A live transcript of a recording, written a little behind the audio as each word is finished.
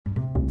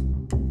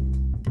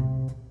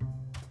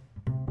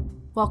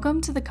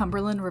Welcome to the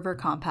Cumberland River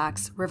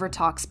Compact's River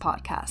Talks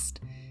podcast.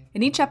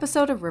 In each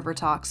episode of River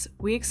Talks,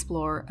 we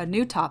explore a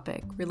new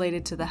topic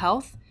related to the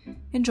health,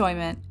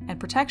 enjoyment, and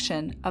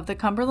protection of the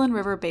Cumberland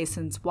River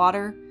Basin's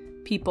water,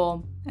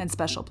 people, and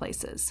special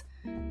places.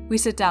 We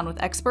sit down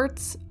with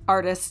experts,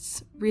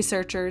 artists,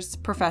 researchers,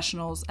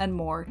 professionals, and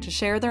more to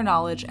share their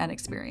knowledge and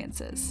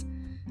experiences.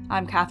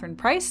 I'm Catherine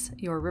Price,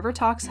 your River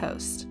Talks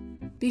host.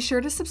 Be sure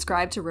to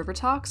subscribe to River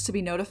Talks to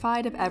be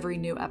notified of every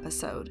new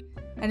episode.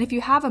 And if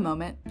you have a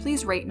moment,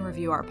 please rate and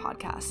review our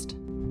podcast.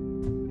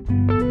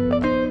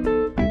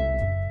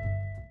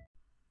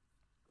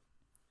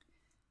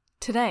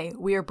 Today,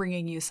 we are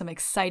bringing you some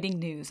exciting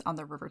news on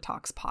the River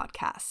Talks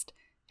podcast.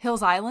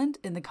 Hills Island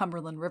in the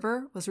Cumberland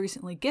River was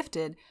recently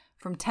gifted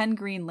from 10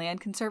 Green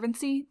Land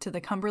Conservancy to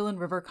the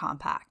Cumberland River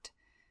Compact.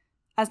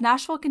 As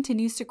Nashville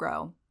continues to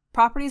grow,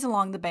 properties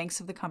along the banks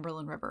of the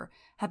Cumberland River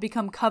have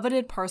become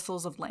coveted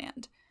parcels of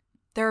land.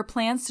 There are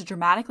plans to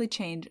dramatically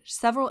change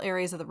several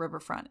areas of the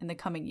riverfront in the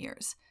coming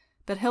years,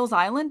 but Hills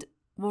Island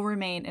will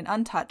remain an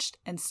untouched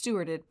and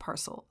stewarded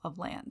parcel of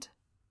land.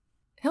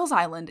 Hills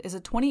Island is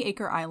a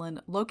 20-acre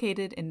island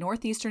located in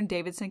northeastern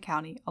Davidson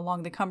County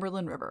along the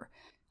Cumberland River,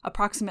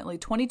 approximately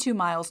 22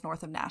 miles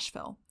north of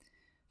Nashville.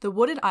 The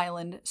wooded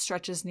island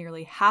stretches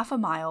nearly half a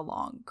mile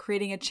long,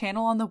 creating a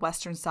channel on the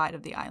western side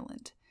of the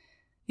island.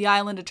 The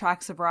island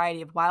attracts a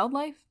variety of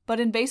wildlife, but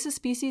invasive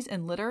species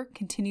and litter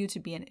continue to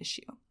be an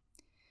issue.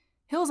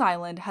 Hills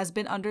Island has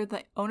been under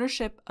the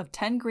ownership of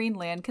 10 Green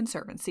Land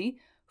Conservancy,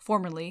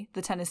 formerly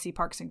the Tennessee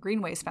Parks and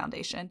Greenways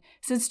Foundation,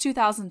 since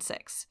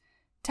 2006.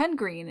 10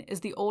 Green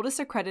is the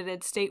oldest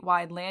accredited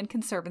statewide land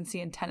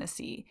conservancy in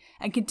Tennessee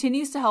and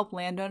continues to help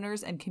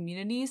landowners and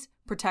communities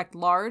protect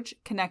large,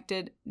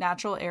 connected,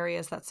 natural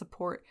areas that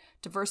support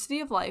diversity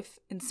of life,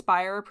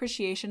 inspire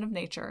appreciation of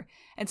nature,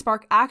 and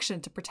spark action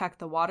to protect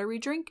the water we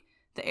drink,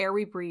 the air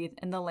we breathe,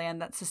 and the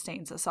land that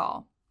sustains us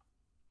all.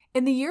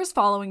 In the years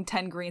following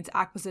 10 Green's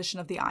acquisition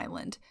of the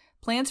island,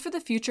 plans for the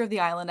future of the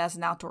island as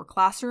an outdoor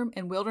classroom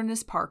and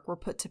wilderness park were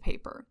put to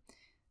paper.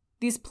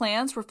 These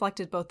plans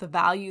reflected both the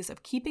values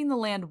of keeping the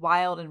land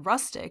wild and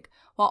rustic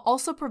while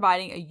also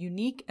providing a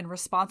unique and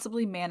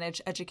responsibly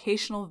managed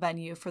educational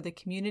venue for the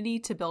community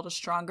to build a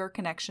stronger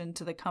connection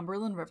to the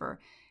Cumberland River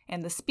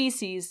and the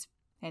species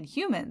and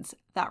humans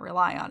that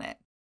rely on it.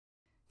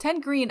 10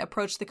 Green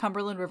approached the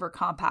Cumberland River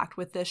Compact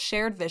with this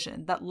shared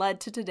vision that led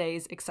to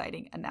today's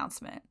exciting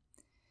announcement.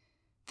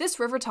 This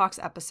River Talks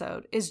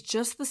episode is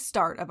just the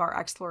start of our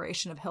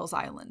exploration of Hills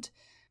Island.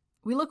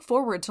 We look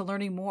forward to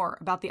learning more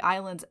about the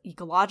island's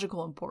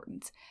ecological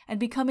importance and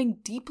becoming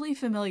deeply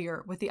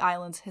familiar with the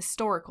island's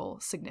historical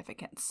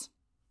significance.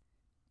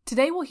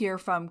 Today we'll hear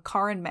from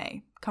Karin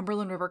May,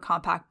 Cumberland River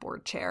Compact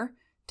Board Chair,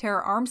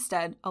 Tara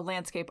Armstead, a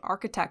landscape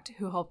architect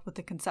who helped with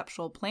the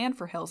conceptual plan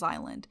for Hills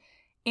Island,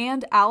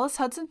 and Alice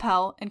Hudson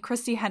Pell and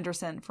Christy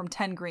Henderson from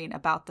 10 Green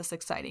about this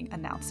exciting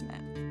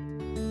announcement.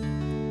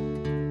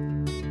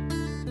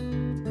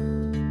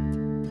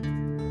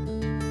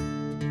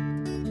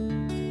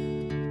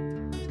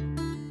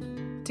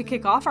 To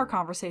kick off our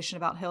conversation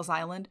about Hills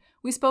Island,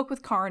 we spoke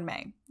with Karin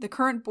May, the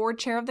current board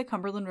chair of the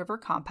Cumberland River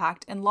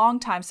Compact and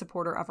longtime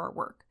supporter of our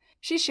work.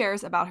 She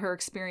shares about her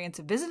experience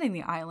visiting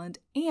the island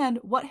and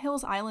what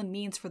Hills Island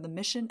means for the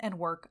mission and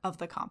work of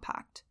the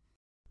Compact.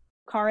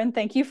 Karin,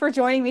 thank you for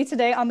joining me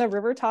today on the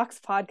River Talks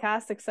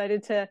podcast.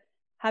 Excited to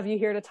have you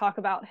here to talk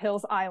about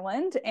Hills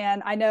Island.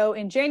 And I know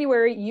in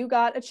January, you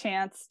got a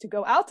chance to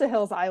go out to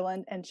Hills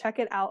Island and check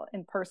it out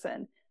in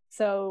person.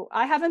 So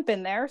I haven't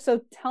been there.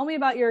 So tell me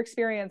about your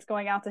experience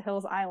going out to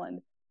Hills Island.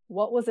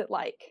 What was it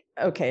like?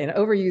 Okay, an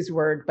overused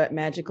word, but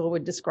magical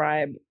would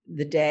describe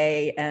the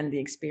day and the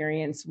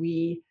experience.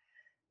 We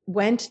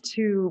went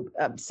to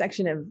a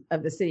section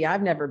of the city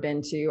I've never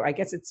been to. I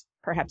guess it's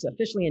perhaps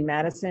officially in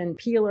Madison,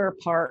 Peeler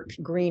Park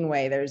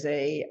Greenway. There's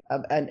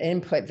an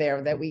input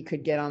there that we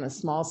could get on a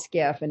small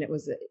skiff. And it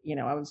was,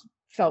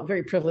 felt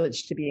very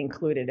privileged to be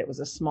included. It was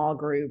a small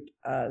group,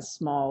 a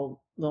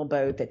small little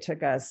boat that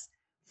took us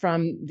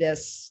from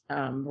this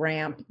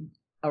ramp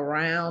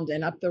around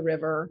and up the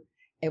river.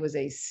 It was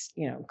a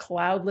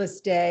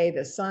cloudless day.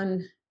 The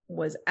sun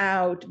was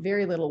out,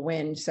 very little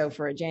wind. So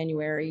for a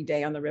January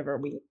day on the river,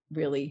 we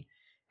really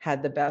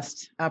had the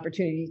best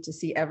opportunity to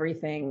see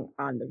everything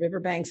on the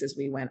riverbanks as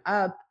we went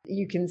up.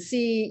 You can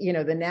see,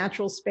 the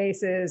natural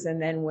spaces,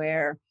 and then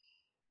where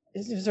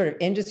this sort of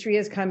industry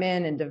has come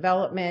in and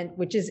development,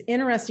 which is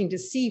interesting to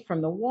see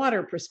from the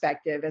water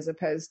perspective, as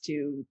opposed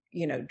to,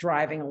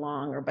 driving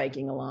along or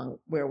biking along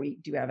where we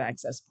do have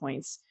access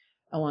points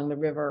along the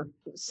river.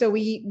 So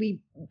we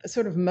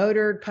sort of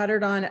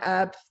puttered on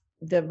up.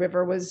 The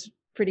river was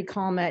pretty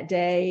calm that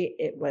day.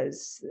 It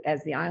was,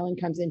 as the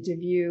island comes into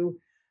view,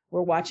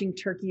 we're watching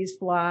turkeys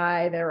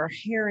fly. There are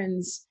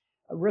herons,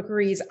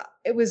 rookeries.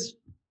 It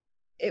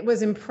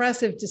was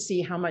impressive to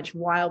see how much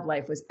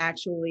wildlife was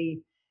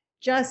actually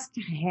just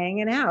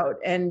hanging out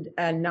and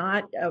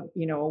not,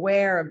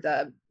 aware of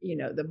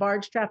the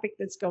barge traffic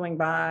that's going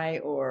by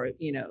or,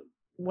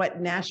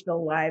 what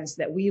Nashville lives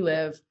that we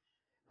live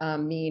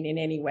mean in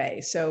any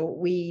way. So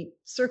we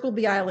circled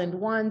the island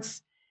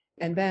once,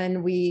 and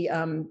then we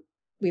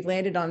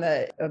landed on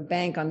a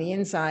bank on the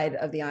inside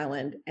of the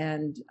island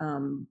and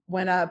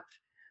went up,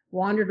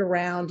 wandered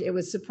around. It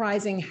was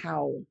surprising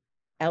how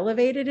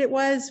elevated it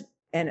was,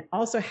 and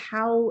also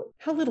how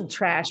little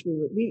trash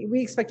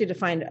we expected to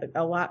find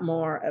a lot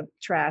more of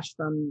trash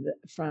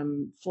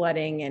from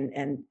flooding,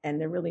 and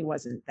there really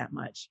wasn't that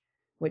much,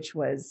 which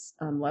was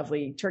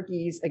lovely.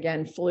 Turkeys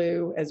again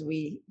flew as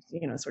we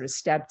sort of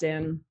stepped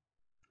in.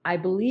 I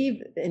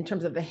believe in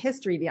terms of the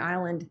history, the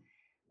island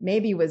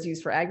maybe was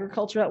used for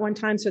agriculture at one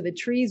time. So the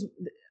trees,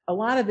 a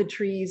lot of the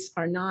trees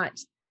are not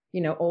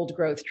old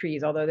growth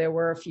trees, although there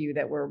were a few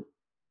that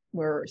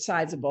were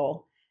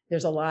sizable.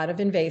 There's a lot of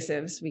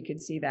invasives. We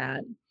could see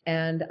that.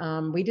 And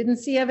we didn't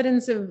see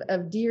evidence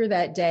of deer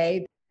that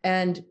day.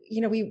 And,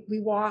 we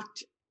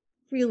walked,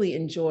 really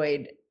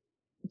enjoyed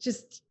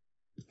just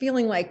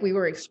feeling like we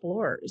were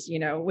explorers,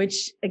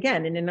 which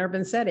again, in an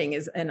urban setting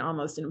is an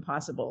almost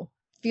impossible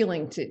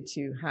feeling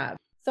to have.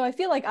 So I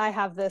feel like I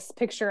have this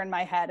picture in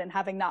my head, and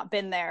having not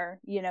been there,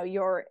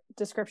 your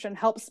description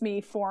helps me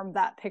form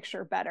that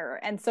picture better.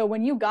 And so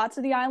when you got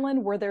to the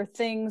island, were there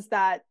things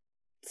that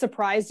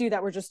surprised you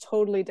that were just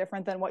totally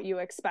different than what you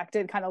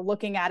expected, kind of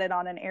looking at it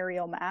on an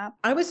aerial map?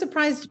 I was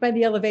surprised by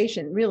the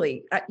elevation,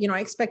 really. I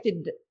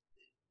expected,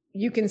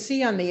 you can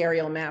see on the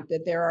aerial map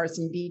that there are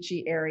some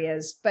beachy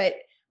areas, but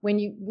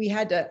when we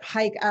had to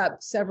hike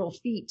up several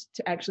feet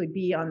to actually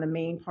be on the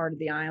main part of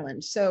the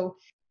island. So,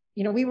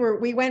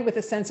 we went with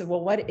a sense of,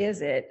 well, what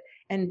is it?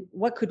 And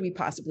what could we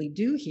possibly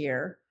do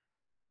here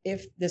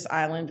if this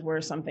island were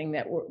something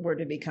that were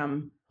to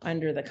become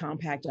under the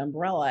compact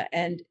umbrella?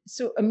 And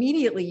so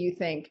immediately you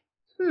think,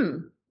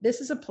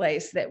 this is a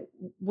place that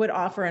would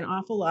offer an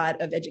awful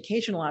lot of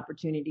educational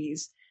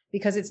opportunities,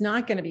 because it's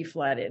not going to be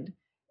flooded,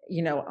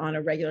 on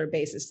a regular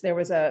basis. There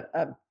was a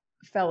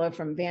fellow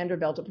from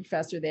Vanderbilt, a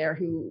professor there,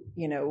 who,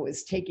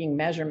 was taking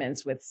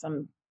measurements with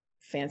some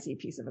fancy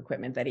piece of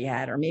equipment that he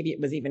had, or maybe it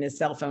was even his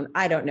cell phone.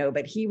 I don't know,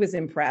 but he was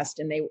impressed.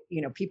 And they,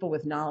 people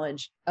with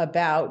knowledge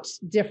about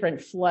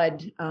different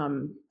flood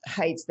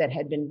heights that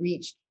had been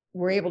reached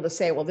were able to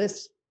say, well,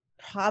 this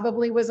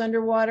probably was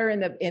underwater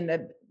in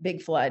the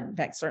big flood. In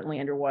fact,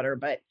 certainly underwater,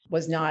 but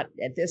was not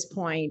at this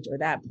point or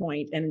that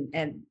point.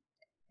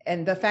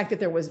 And the fact that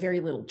there was very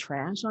little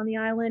trash on the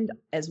island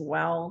as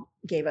well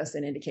gave us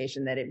an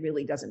indication that it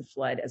really doesn't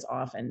flood as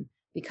often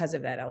because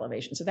of that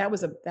elevation. So that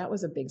was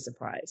a big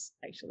surprise,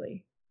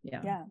 actually.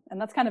 Yeah.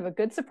 And that's kind of a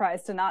good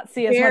surprise to not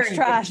see as much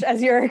trash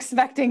as you're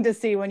expecting to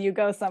see when you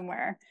go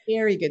somewhere.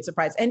 Very good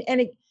surprise.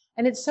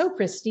 And it's so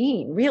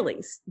pristine,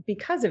 really,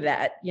 because of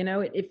that.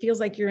 It feels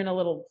like you're in a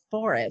little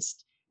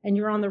forest and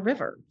you're on the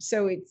river.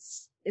 So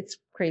it's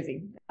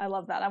crazy. I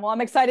love that. Well,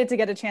 I'm excited to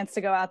get a chance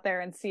to go out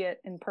there and see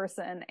it in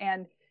person.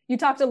 And you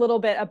talked a little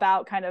bit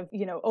about kind of,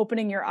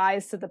 opening your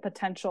eyes to the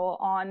potential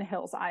on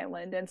Hills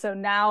Island. And so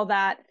now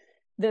that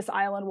this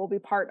island will be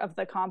part of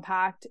the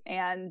compact,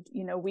 and,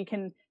 we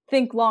can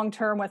think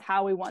long-term with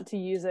how we want to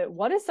use it,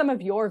 what is some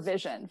of your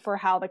vision for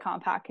how the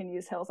compact can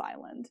use Hills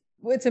Island?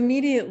 What's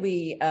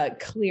immediately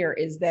clear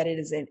is that it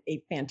is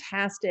a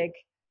fantastic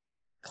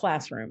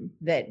classroom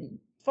that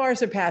far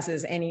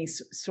surpasses any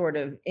sort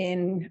of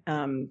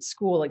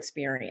in-school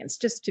experience.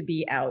 Just to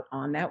be out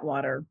on that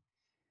water,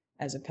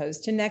 as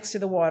opposed to next to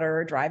the water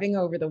or driving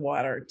over the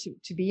water,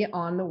 to be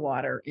on the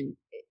water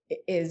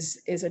is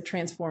a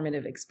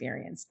transformative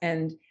experience.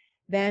 And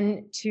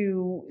then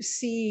to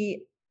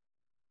see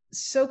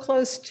so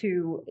close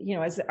to,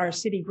 as our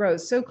city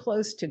grows, so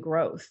close to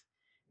growth,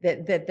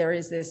 that there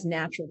is this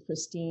natural,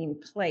 pristine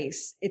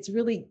place. It's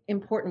really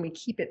important we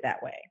keep it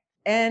that way.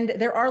 And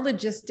there are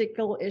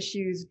logistical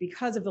issues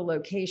because of the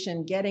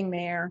location, getting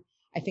there.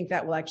 I think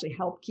that will actually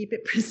help keep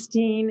it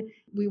pristine.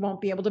 We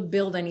won't be able to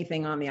build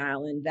anything on the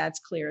island.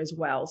 That's clear as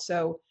well.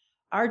 So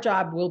our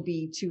job will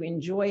be to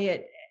enjoy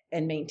it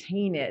and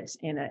maintain it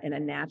in a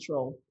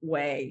natural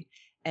way,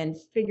 and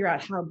figure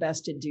out how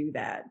best to do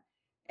that.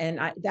 And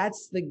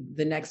that's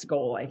the next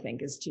goal, I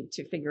think, is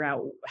to figure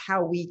out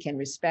how we can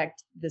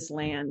respect this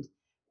land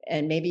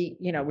and maybe,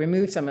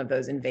 remove some of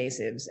those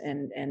invasives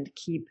and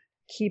keep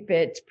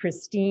it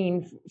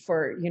pristine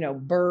for,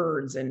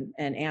 birds and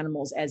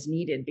animals as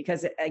needed.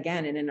 Because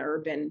again, in an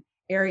urban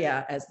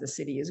area, as the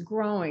city is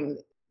growing,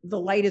 the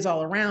light is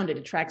all around. It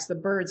attracts the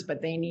birds,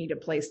 but they need a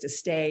place to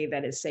stay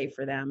that is safe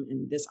for them.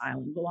 And this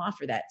island will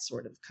offer that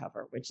sort of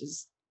cover, which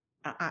is,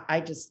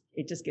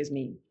 it just gives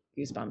me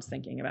goosebumps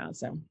thinking about.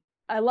 So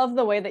I love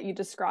the way that you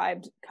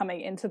described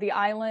coming into the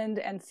island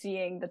and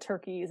seeing the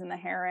turkeys and the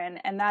heron.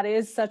 And that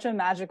is such a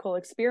magical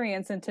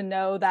experience. And to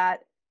know that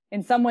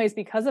in some ways,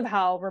 because of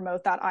how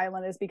remote that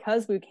island is,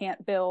 because we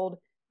can't build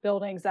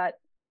buildings, that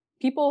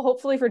people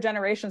hopefully for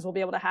generations will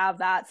be able to have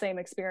that same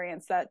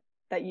experience that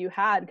you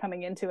had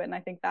coming into it. And I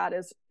think that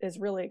is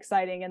really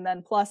exciting. And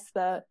then plus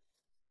the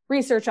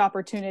research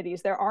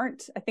opportunities.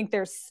 I think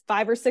there's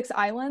 5 or 6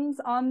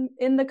 islands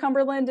in the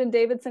Cumberland and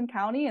Davidson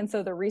County. And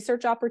so the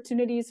research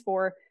opportunities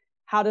for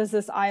how does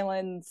this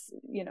island's,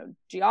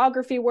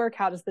 geography work?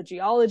 How does the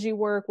geology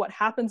work? What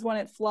happens when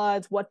it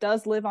floods? What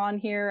does live on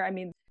here? I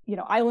mean,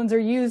 islands are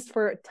used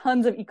for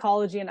tons of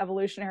ecology and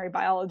evolutionary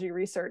biology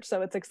research.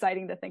 So it's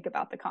exciting to think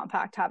about the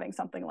compact having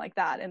something like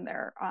that in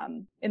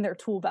their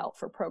tool belt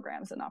for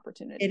programs and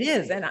opportunities. It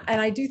is. And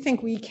I do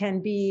think we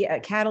can be a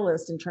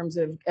catalyst in terms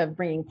of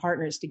bringing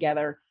partners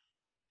together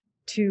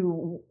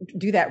to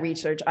do that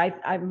research.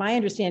 My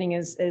understanding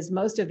is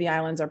most of the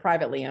islands are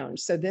privately owned.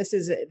 So this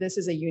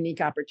is a unique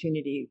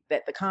opportunity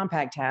that the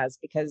compact has,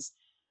 because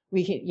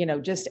we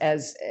can, just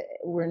as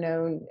we're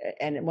known,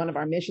 and one of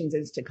our missions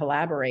is to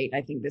collaborate.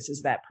 I think this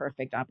is that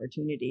perfect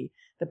opportunity.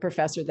 The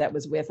professor that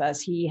was with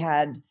us, he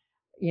had,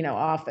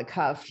 off the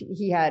cuff,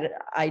 he had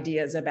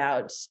ideas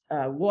about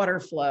water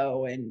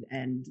flow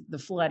and the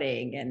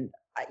flooding. And,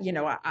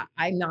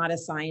 I'm not a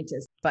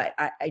scientist, but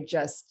I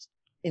just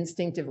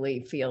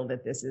instinctively feel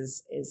that this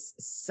is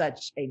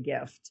such a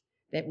gift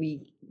that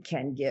we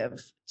can give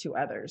to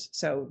others.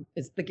 So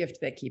it's the gift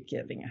that keep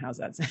giving. How's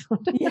that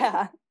sound?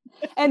 Yeah.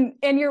 And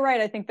you're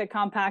right. I think the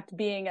compact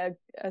being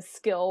a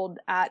skilled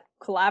at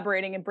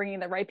collaborating and bringing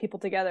the right people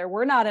together.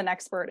 We're not an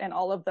expert in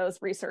all of those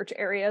research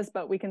areas,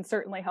 but we can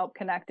certainly help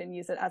connect and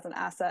use it as an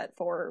asset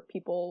for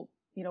people,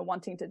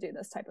 wanting to do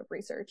this type of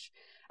research.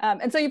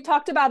 And so you've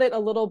talked about it a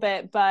little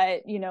bit,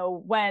 but,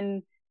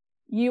 when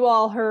you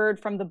all heard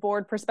from the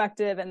board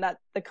perspective and that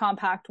the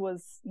compact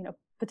was,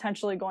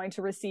 potentially going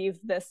to receive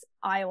this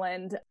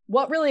island,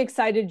 what really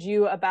excited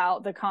you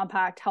about the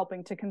compact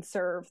helping to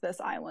conserve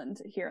this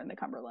island here in the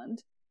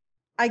Cumberland?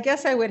 I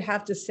guess I would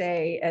have to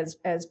say,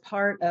 as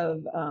part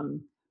of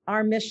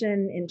our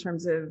mission in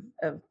terms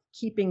of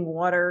keeping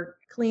water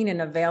clean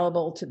and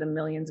available to the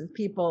millions of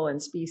people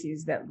and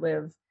species that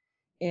live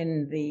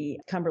in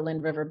the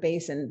Cumberland River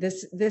Basin,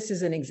 this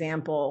is an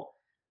example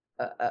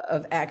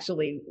of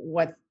actually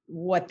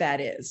what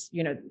that is.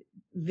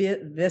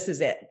 This is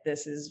it.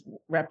 This is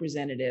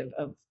representative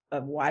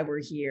of why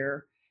we're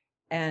here.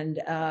 And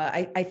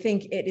I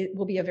think it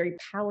will be a very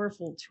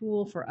powerful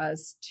tool for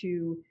us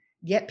to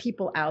get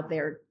people out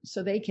there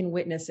so they can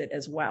witness it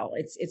as well.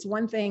 It's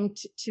one thing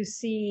to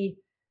see,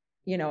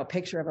 a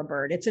picture of a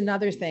bird. It's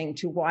another thing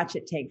to watch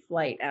it take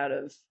flight out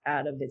of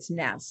its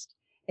nest.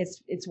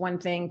 It's one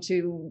thing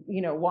to,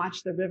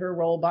 watch the river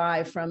roll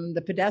by from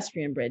the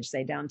pedestrian bridge,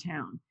 say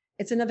downtown.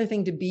 It's another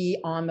thing to be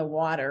on the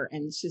water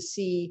and to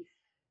see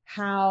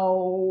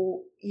how,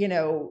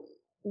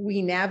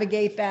 we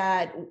navigate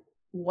that,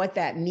 what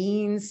that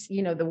means.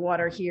 The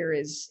water here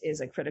is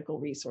a critical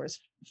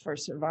resource for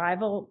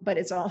survival, but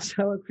it's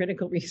also a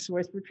critical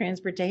resource for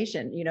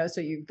transportation.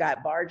 So you've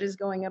got barges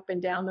going up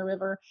and down the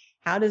river.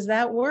 How does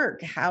that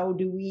work? How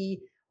do we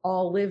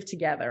all live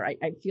together?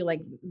 I feel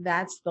like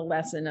that's the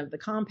lesson of the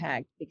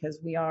compact, because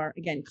we are,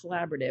 again,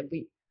 collaborative.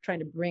 We trying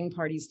to bring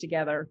parties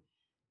together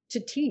to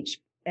teach.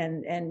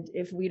 And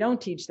if we don't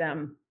teach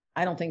them,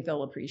 I don't think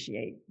they'll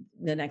appreciate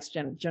the next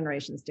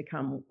generations to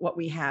come, what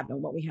we have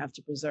and what we have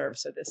to preserve.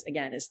 So this,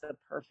 again, is the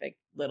perfect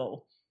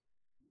little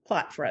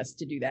plot for us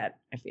to do that,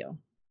 I feel.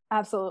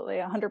 Absolutely.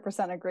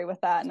 100% agree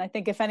with that. And I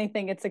think if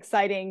anything, it's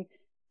exciting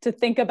to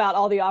think about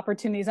all the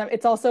opportunities.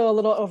 It's also a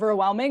little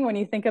overwhelming when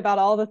you think about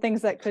all the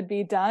things that could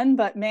be done,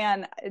 but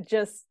man,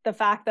 just the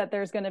fact that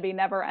there's going to be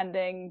never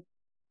ending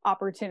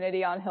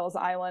opportunity on Hills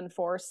Island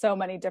for so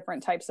many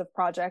different types of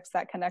projects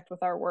that connect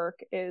with our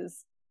work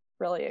is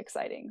really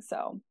exciting.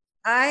 So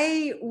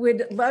I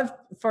would love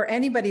for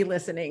anybody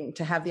listening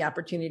to have the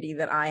opportunity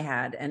that I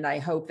had, and I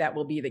hope that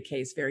will be the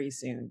case very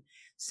soon.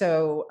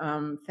 So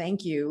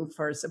thank you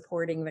for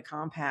supporting the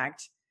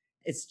compact.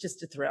 It's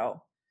just a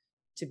thrill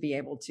to be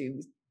able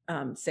to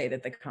say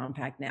that the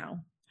compact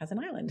now has an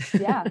island.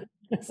 Yeah.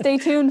 Stay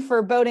tuned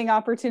for boating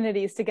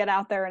opportunities to get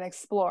out there and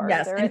explore.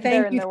 Yes, and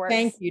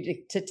thank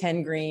you to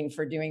 10 Green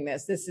for doing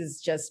this. This has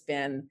just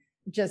been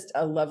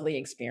a lovely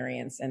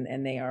experience,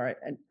 and they are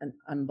an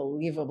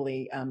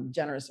unbelievably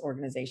generous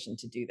organization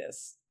to do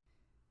this.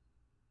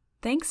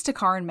 Thanks to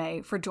Karin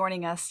May for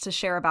joining us to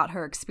share about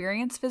her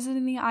experience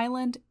visiting the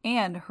island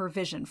and her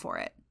vision for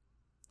it.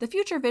 The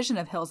future vision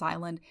of Hills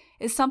Island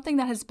is something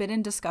that has been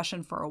in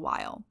discussion for a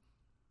while.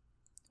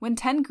 When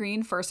 10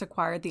 Green first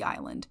acquired the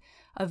island,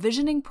 a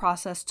visioning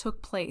process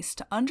took place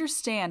to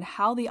understand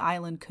how the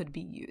island could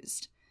be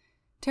used.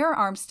 Tara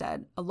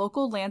Armstead, a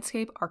local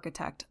landscape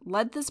architect,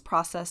 led this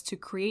process to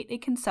create a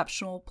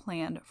conceptual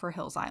plan for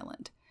Hills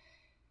Island.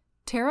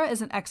 Tara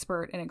is an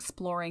expert in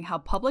exploring how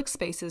public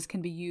spaces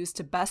can be used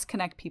to best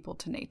connect people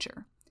to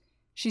nature.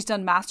 She's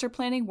done master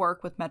planning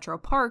work with Metro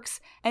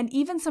Parks and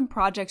even some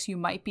projects you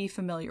might be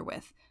familiar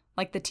with,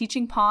 like the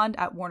Teaching Pond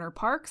at Warner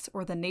Parks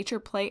or the Nature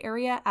Play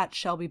Area at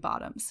Shelby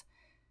Bottoms.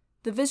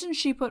 The vision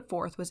she put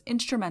forth was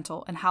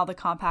instrumental in how the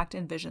compact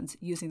envisions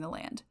using the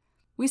land.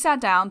 We sat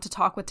down to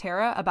talk with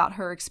Tara about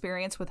her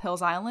experience with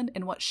Hills Island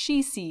and what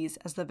she sees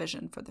as the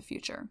vision for the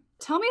future.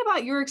 Tell me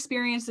about your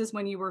experiences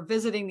when you were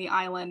visiting the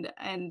island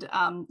and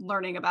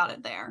learning about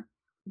it there.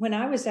 When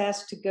I was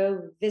asked to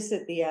go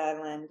visit the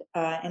island,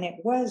 and it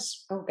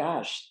was,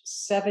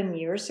 7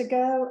 years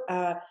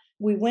ago,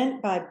 we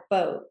went by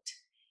boat.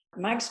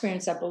 My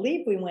experience, I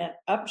believe we went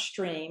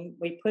upstream.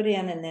 We put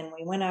in and then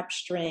we went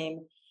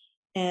upstream.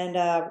 And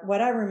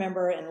what I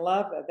remember and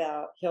love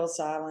about Hills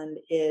Island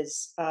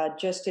is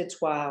just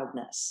its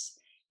wildness.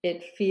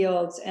 It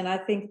feels, and I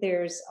think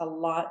there's a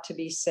lot to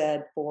be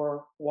said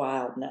for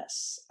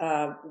wildness.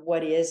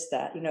 What is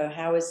that?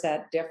 How is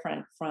that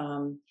different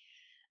from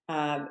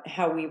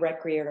how we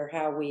recreate or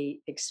how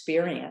we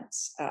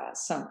experience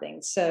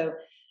something? So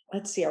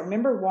let's see, I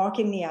remember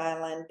walking the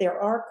island. There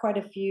were quite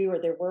a few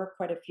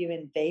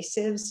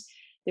invasives.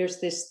 There's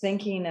this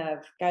thinking of,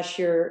 gosh,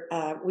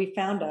 I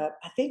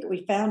think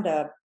we found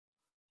a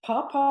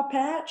pawpaw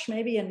patch,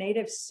 maybe a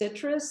native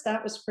citrus.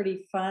 That was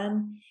pretty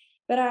fun.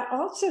 But I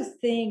also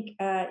think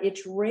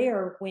it's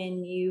rare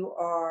when you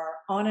are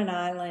on an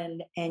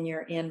island and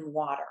you're in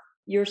water.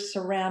 You're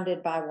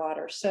surrounded by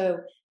water. So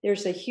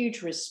there's a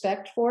huge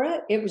respect for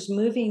it. It was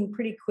moving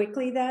pretty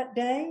quickly that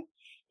day,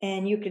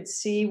 and you could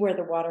see where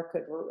the water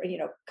could,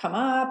 come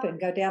up and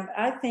go down.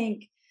 I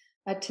think,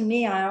 to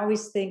me, I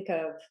always think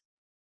of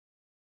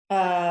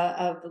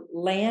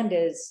land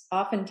as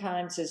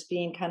oftentimes as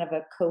being kind of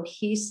a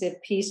cohesive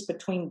piece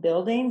between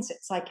buildings.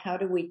 It's like, how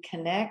do we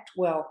connect?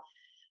 Well,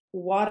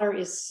 water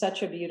is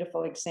such a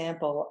beautiful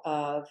example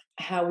of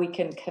how we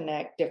can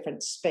connect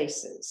different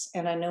spaces.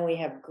 And I know we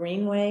have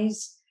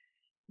greenways,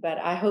 but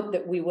I hope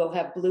that we will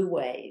have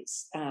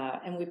blueways.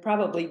 And we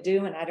probably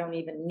do, and I don't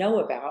even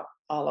know about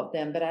all of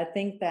them, but I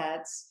think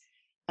that's,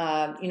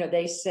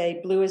 they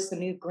say blue is the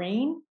new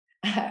green.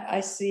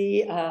 I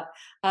see,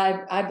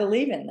 I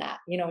believe in that,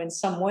 in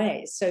some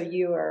ways. So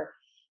you are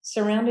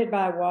surrounded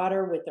by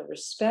water with a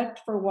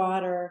respect for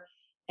water,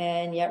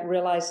 and yet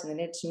realizing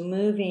that it's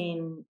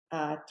moving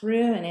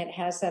through and it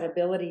has that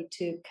ability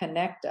to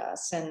connect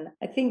us. And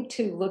I think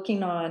too,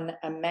 looking on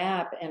a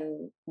map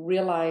and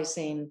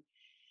realizing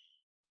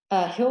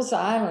Hills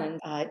Island,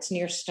 it's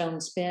near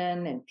Stones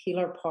Bend and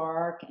Peeler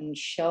Park and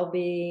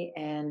Shelby,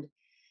 and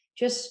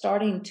just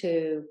starting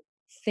to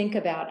think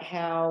about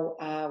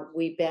how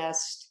we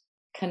best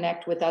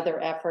connect with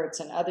other efforts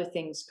and other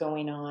things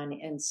going on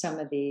in some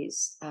of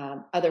these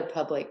other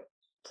public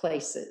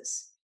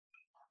places.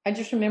 I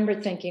just remember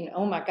thinking,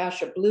 oh my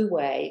gosh, a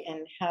blueway,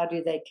 and how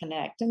do they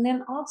connect? And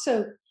then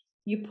also,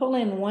 you pull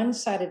in one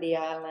side of the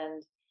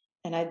island,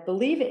 and I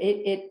believe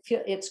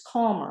it's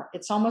calmer.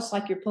 It's almost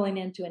like you're pulling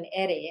into an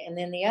eddy, and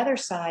then the other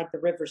side, the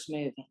river's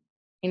moving.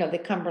 The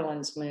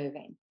Cumberland's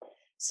moving.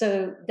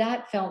 So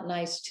that felt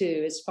nice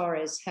too, as far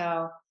as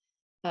how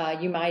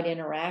you might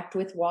interact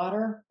with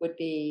water would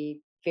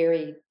be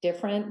very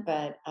different.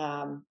 But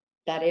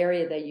that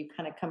area that you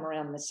kind of come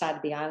around the side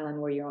of the island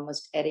where you're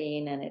almost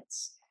eddying and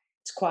it's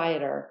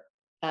quieter,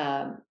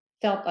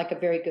 felt like a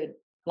very good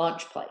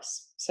launch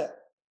place. So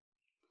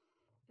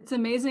it's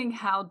amazing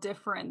how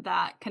different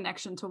that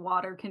connection to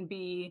water can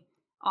be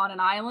on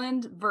an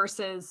island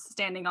versus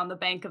standing on the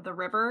bank of the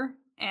river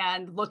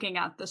and looking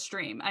at the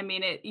stream. I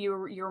mean,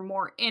 you're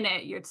more in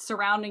it. It's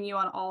surrounding you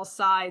on all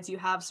sides. You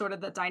have sort of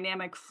the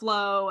dynamic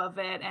flow of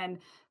it, and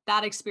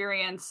that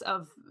experience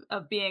of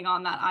being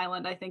on that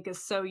island, I think,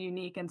 is so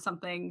unique and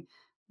something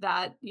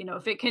that,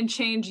 if it can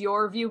change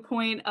your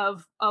viewpoint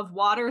of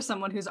water,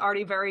 someone who's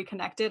already very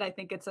connected, I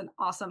think it's an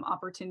awesome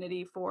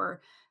opportunity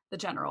for the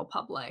general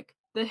public.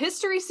 The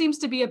history seems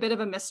to be a bit of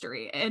a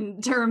mystery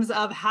in terms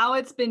of how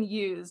it's been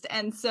used.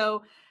 And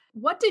so,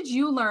 what did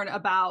you learn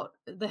about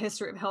the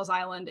history of Hills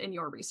Island in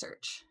your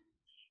research?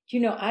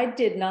 I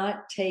did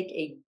not take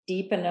a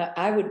deep enough,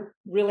 I would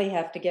really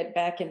have to get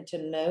back into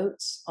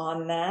notes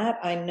on that.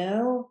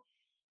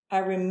 I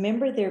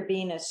remember there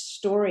being a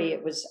story.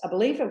 I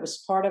believe it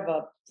was part of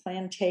a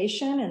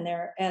plantation, and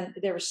there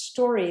was a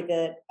story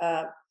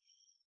that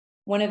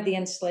one of the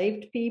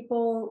enslaved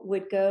people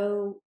would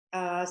go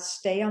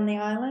stay on the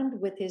island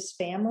with his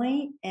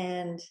family,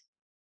 and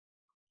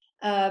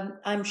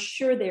I'm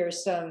sure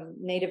there's some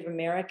Native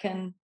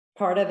American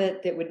part of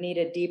it that would need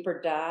a deeper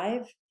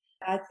dive.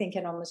 I think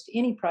in almost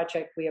any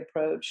project we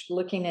approach,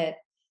 looking at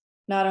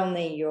not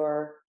only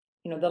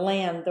the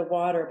land, the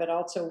water, but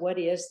also what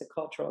is the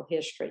cultural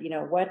history?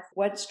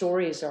 What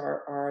stories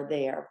are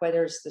there?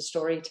 Where's the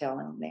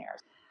storytelling there?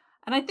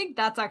 And I think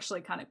that's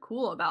actually kind of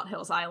cool about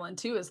Hills Island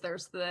too, is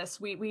there's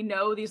this, we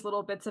know these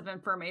little bits of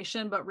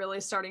information, but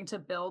really starting to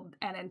build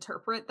and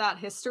interpret that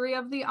history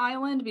of the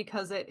island,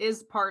 because it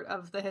is part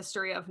of the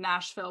history of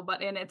Nashville,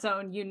 but in its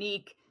own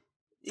unique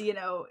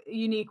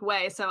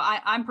way. So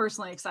I'm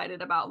personally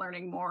excited about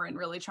learning more and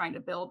really trying to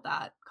build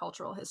that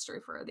cultural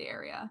history for the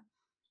area.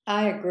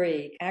 I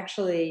agree.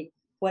 Actually,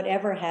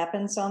 whatever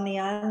happens on the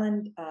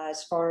island,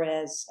 as far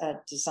as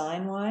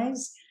design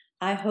wise,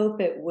 I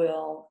hope it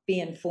will be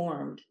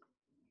informed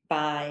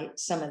by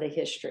some of the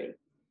history,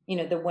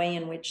 the way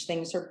in which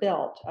things are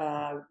built.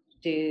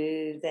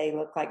 Do they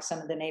look like some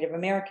of the Native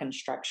American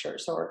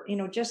structures, or,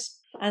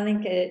 I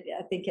think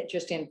it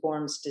just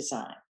informs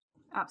design.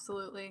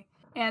 Absolutely.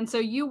 And so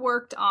you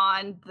worked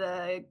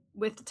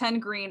with 10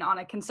 Green on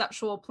a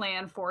conceptual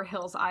plan for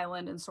Hills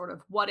Island and sort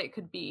of what it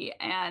could be.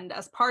 And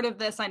as part of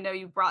this, I know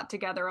you brought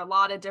together a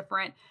lot of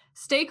different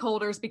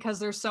stakeholders because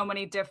there's so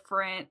many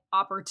different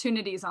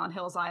opportunities on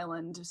Hills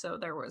Island. So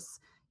there was,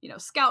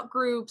 scout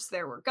groups,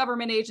 there were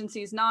government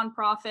agencies,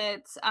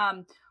 nonprofits.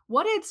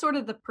 What did sort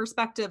of the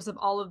perspectives of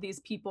all of these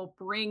people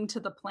bring to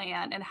the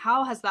plan, and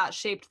how has that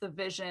shaped the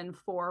vision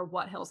for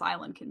what Hills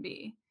Island can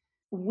be?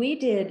 We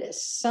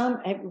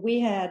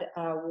had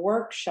a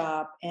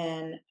workshop,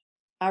 and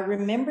I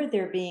remember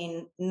there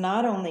being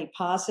not only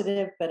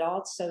positive, but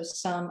also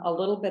a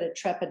little bit of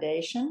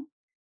trepidation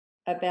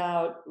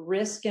about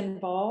risk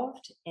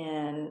involved,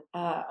 and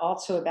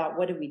also about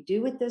what do we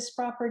do with this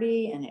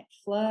property and it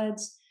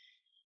floods.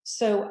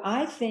 So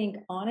I think,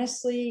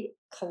 honestly,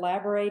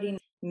 collaborating,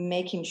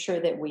 making sure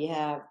that we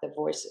have the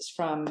voices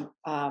from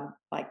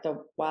like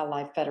the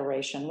Wildlife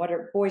Federation, what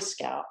are Boy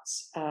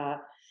Scouts,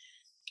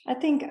 I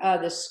think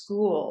the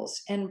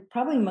schools, and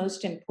probably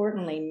most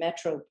importantly,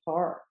 Metro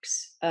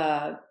Parks,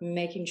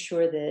 making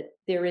sure that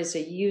there is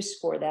a use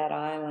for that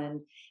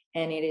island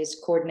and it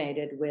is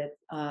coordinated with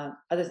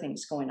other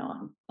things going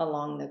on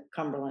along the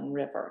Cumberland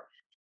River.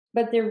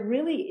 But there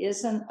really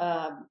isn't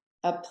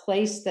a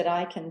place that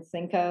I can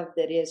think of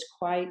that is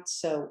quite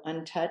so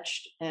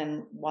untouched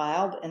and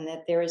wild, and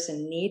that there is a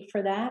need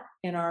for that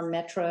in our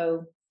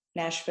Metro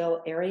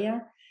Nashville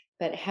area.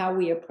 But how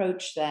we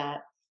approach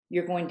that,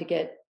 you're going to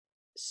get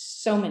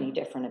so many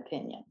different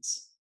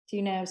opinions,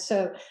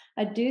 so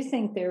I do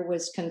think there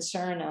was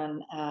concern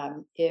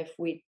on if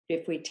we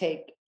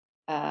take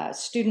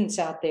students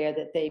out there,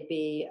 that they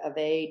be of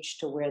age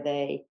to where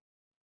they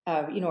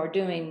are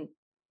doing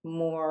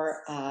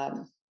more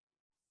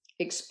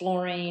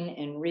exploring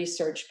and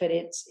research. But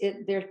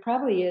there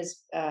probably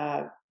is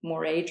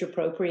more age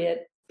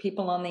appropriate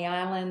people on the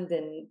island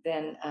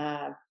than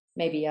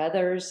maybe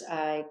others.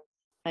 I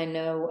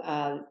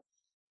know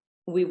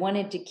we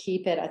wanted to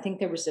keep it. I think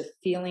there was a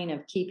feeling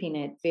of keeping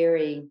it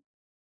very,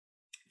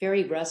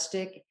 very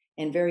rustic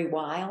and very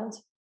wild,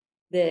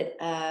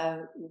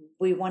 that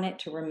we want it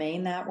to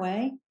remain that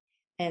way.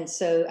 And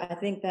so I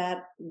think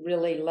that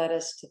really led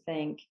us to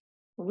think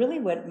really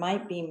what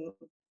might be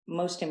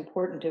most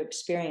important to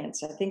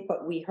experience. I think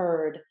what we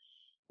heard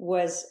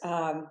was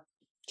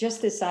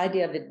just this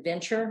idea of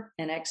adventure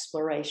and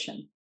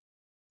exploration.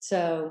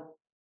 So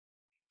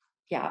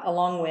yeah,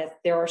 along with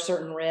there are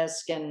certain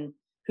risks and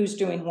who's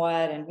doing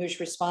what and who's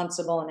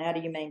responsible and how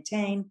do you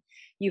maintain.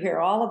 You hear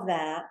all of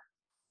that,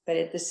 but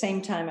at the same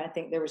time, I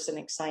think there was an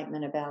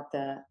excitement about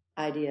the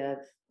idea of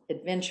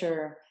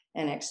adventure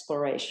and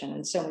exploration.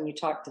 And so when you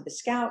talk to the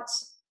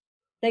scouts,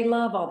 they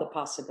love all the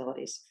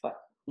possibilities of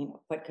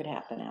what could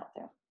happen out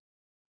there.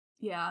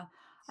 Yeah,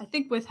 I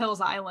think with Hills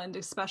Island,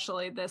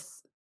 especially,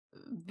 this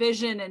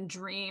vision and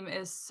dream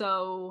is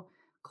so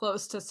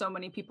close to so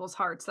many people's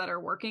hearts that are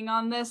working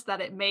on this,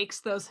 that it makes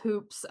those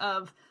hoops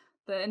of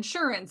the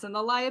insurance and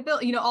the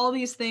liability, all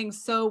these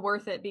things so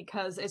worth it,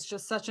 because it's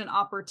just such an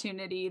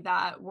opportunity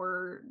that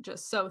we're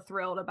just so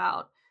thrilled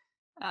about.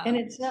 And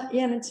it's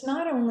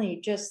not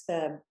only just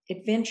the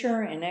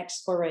adventure and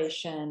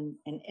exploration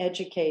and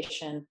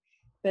education,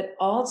 but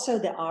also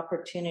the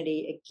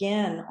opportunity,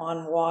 again,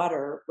 on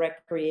water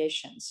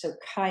recreation. So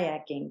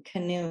kayaking,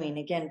 canoeing,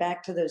 again,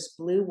 back to those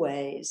blue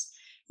ways.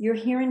 You're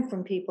hearing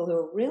from people who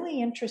are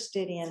really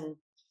interested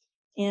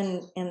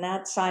in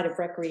that side of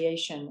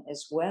recreation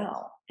as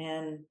well.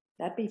 And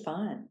that'd be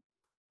fun.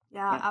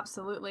 Yeah,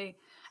 absolutely.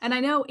 And I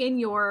know in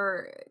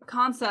your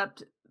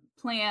concept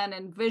plan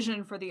and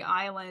vision for the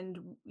island,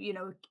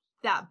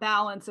 that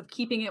balance of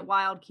keeping it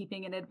wild,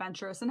 keeping it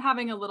adventurous, and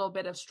having a little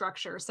bit of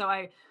structure. So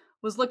I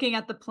was looking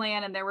at the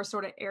plan, and there were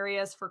sort of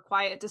areas for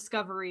quiet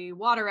discovery,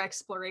 water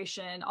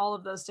exploration, all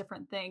of those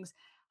different things.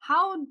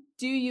 How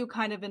do you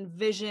kind of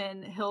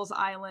envision Hills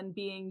Island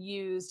being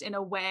used in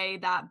a way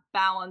that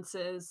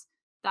balances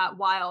that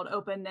wild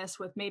openness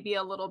with maybe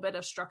a little bit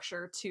of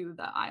structure to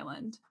the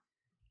island?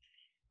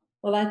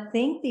 Well, I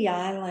think the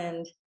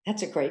island,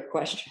 that's a great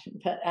question,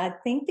 but I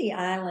think the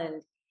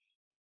island,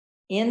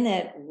 in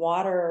that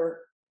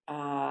water,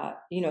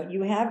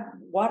 you have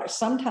water,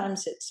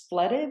 sometimes it's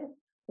flooded.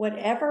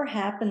 Whatever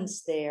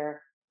happens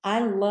there,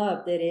 I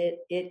love that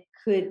it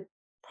could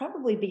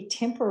probably be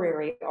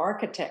temporary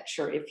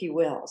architecture, if you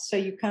will. So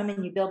you come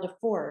and you build a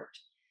fort.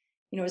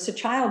 As a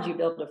child, you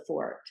build a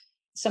fort.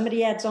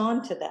 Somebody adds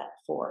on to that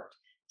fort.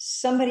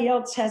 Somebody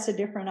else has a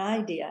different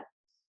idea.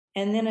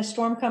 And then a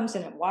storm comes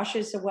and it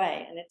washes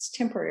away, and it's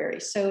temporary.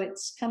 So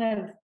it's kind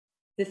of,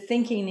 the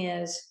thinking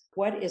is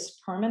what is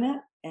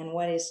permanent and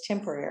what is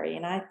temporary.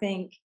 And I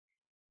think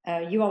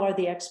you all are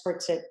the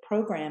experts at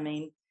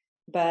programming,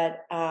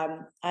 but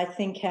I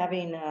think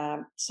having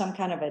some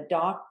kind of a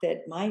dock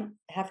that might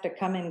have to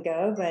come and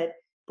go, but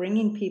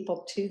bringing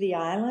people to the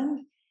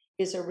island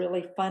is a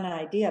really fun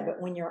idea.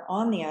 But when you're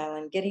on the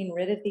island, getting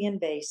rid of the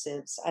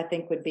invasives, I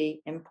think would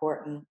be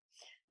important.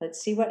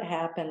 Let's see what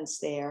happens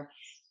there.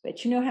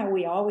 But you know how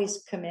we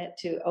always commit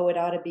to, it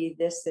ought to be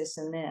this, this,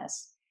 and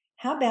this.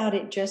 How about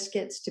it just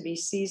gets to be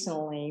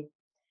seasonally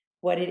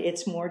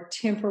it's more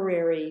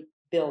temporary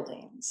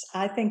buildings.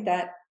 I think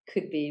that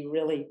could be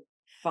really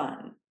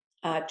fun.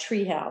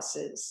 Tree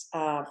houses,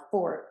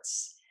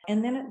 forts.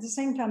 And then at the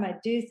same time, I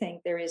do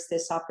think there is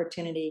this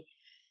opportunity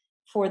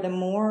for the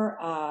more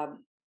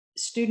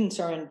students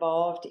are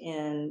involved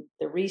in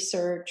the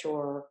research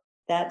or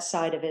that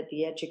side of it,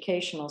 the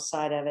educational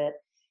side of it,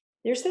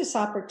 there's this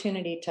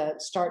opportunity to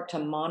start to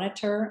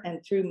monitor.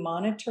 And through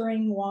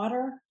monitoring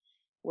water,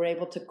 we're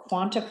able to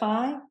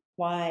quantify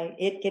why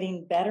it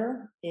getting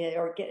better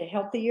or get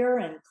healthier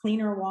and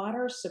cleaner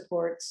water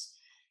supports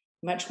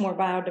much more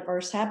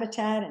biodiverse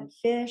habitat and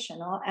fish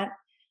and all.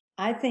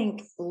 I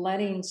think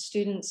letting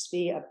students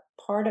be a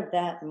part of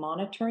that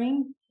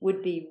monitoring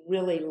would be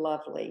really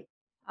lovely.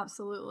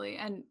 Absolutely.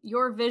 And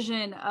your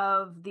vision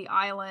of the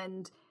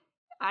island,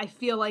 I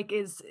feel like,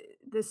 is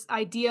this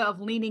idea of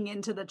leaning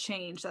into the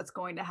change that's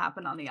going to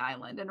happen on the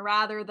island. And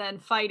rather than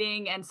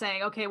fighting and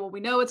saying, okay, well, we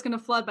know it's going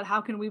to flood, but how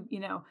can we,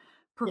 Yeah,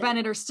 prevent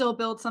it or still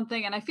build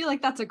something? And I feel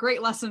like that's a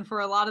great lesson for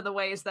a lot of the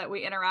ways that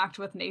we interact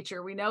with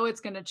nature. We know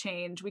it's going to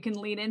change. We can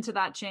lean into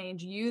that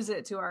change, use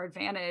it to our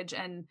advantage,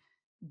 and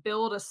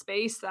build a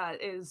space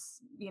that is,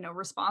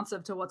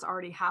 responsive to what's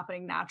already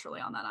happening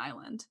naturally on that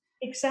island.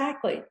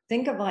 exactly.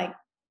 Think of like,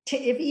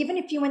 if even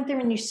if you went there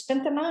and you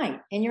spent the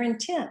night and you're in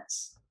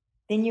tents,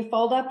 then you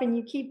fold up and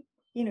you keep,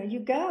 you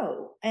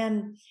go.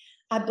 And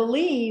I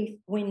believe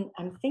when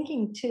I'm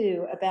thinking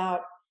too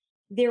about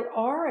there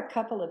are a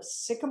couple of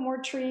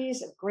sycamore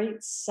trees of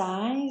great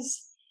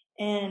size,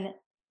 and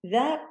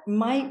that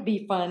might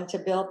be fun to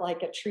build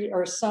like a tree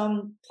or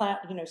some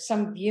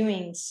some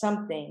viewing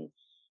something.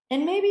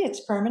 And maybe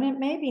it's permanent,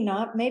 maybe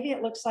not. Maybe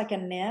it looks like a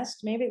nest.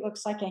 Maybe it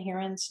looks like a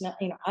heron's nest.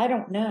 I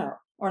don't know,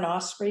 or an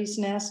osprey's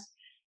nest.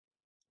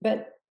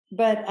 But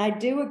I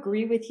do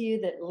agree with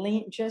you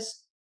that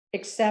just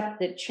accept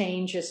that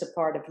change is a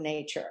part of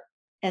nature,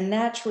 and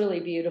that's really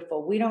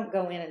beautiful. We don't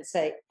go in and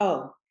say,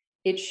 "Oh,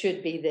 it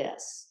should be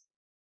this."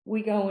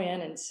 We go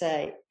in and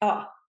say,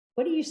 "Oh,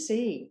 what do you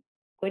see?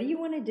 What do you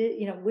want to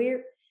do?"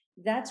 We're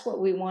that's what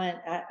we want.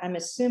 I'm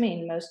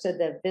assuming most of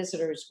the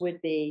visitors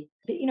would be,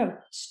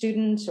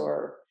 students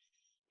or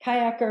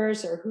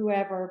kayakers or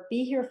whoever.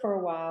 Be here for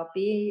a while,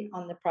 be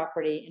on the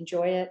property,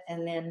 enjoy it,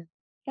 and then,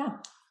 yeah,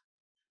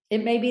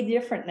 it may be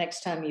different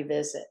next time you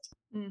visit.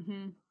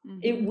 Mm-hmm.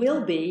 It Mm-hmm.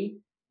 will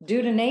be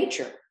due to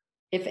nature.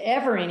 If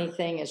ever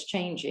anything is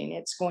changing,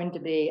 it's going to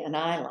be an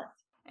island.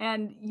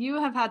 And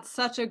you have had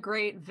such a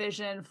great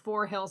vision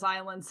for Hills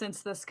Island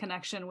since this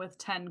connection with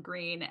 10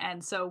 Green.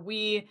 And so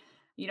we,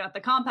 at the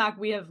Compact,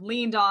 we have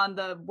leaned on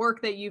the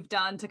work that you've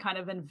done to kind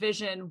of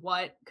envision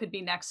what could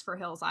be next for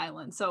Hills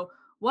Island. So,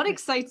 what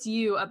excites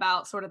you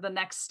about sort of the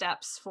next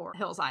steps for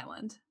Hills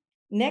Island?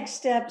 Next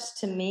steps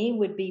to me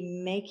would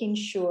be making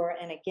sure,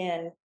 and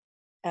again,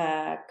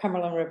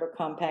 Cumberland River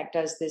Compact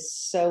does this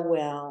so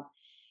well,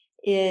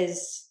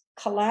 is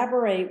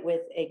collaborate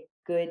with a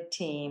good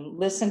team,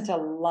 listen to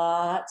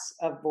lots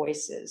of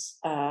voices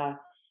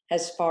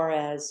as far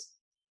as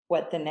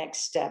what the next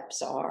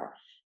steps are.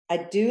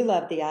 I do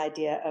love the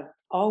idea of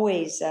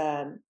always,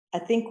 I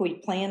think we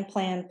plan,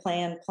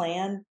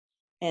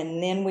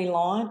 and then we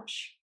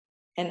launch.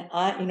 And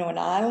an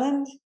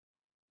island,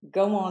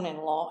 go on and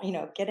launch,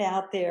 get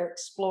out there,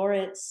 explore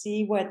it,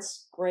 see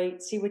what's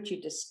great, see what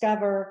you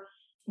discover,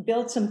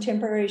 build some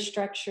temporary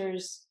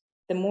structures.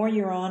 The more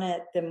you're on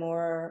it, the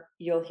more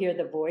you'll hear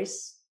the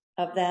voice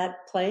of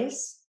that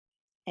place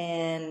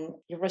and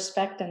you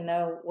respect and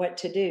know what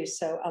to do.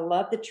 So I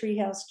love the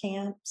treehouse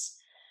camps.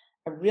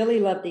 I really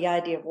love the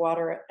idea of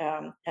water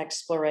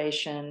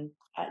exploration,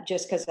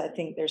 just because I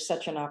think there's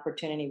such an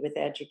opportunity with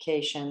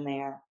education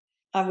there.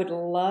 I would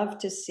love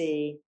to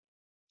see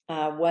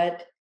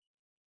what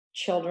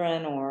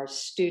children or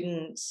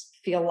students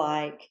feel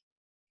like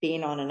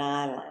being on an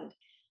island.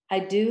 I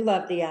do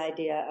love the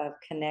idea of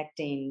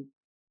connecting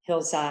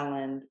Hills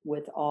Island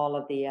with all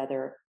of the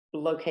other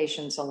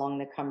locations along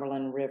the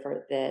Cumberland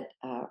River that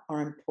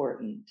are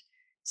important.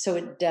 So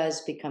it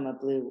does become a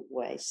blue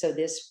way. So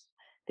this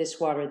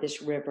water,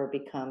 this river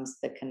becomes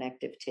the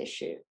connective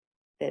tissue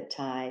that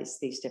ties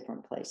these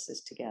different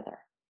places together.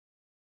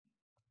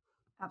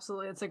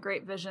 Absolutely. It's a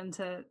great vision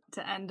to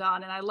end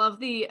on. And I love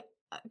the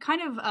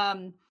kind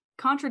of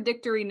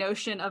contradictory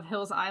notion of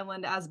Hills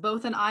Island as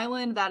both an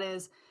island that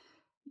is,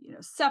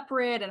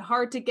 separate and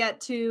hard to get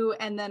to,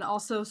 and then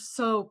also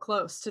so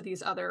close to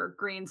these other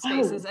green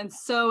spaces Oh, and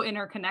so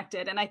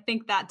interconnected. And I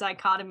think that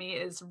dichotomy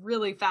is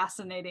really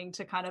fascinating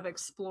to kind of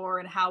explore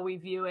and how we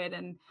view it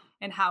and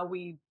how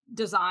we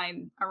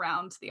design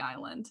around the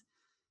island.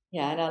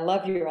 yeah. And I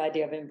love your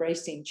idea of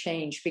embracing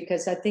change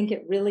because I think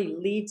it really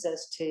leads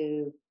us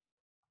to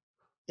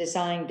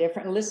design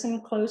different,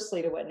 listen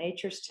closely to what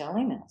nature's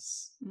telling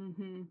us.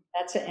 Mm-hmm.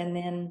 That's it. And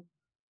then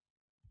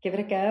give it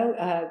a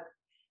go.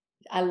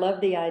 I love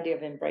the idea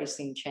of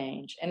embracing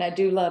change. And I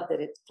do love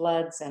that it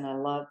floods and I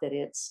love that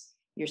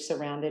you're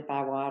surrounded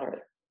by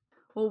water.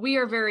 Well, we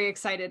are very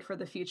excited for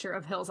the future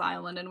of Hills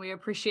Island, and we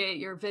appreciate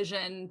your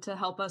vision to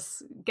help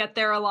us get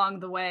there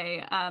along the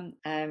way.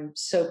 I'm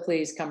so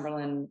pleased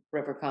Cumberland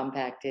River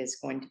Compact is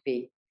going to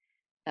be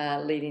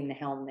leading the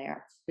helm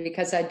there,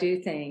 because I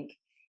do think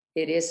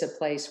it is a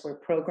place where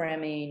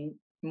programming,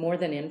 more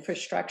than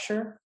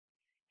infrastructure,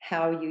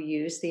 how you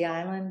use the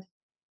island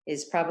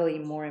is probably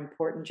more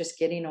important. Just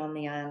getting on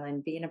the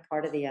island, being a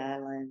part of the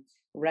island,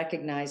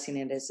 recognizing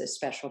it as a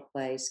special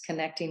place,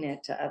 connecting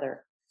it to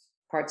other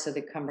parts of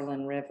the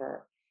Cumberland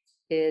River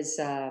is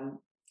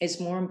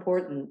more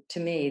important to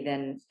me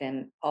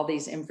than all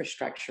these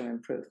infrastructure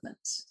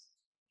improvements.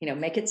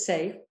 Make it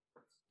safe.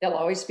 There'll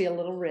always be a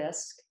little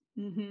risk,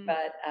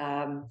 but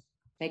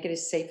make it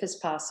as safe as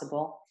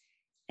possible.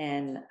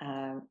 And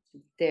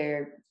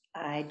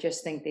I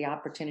just think the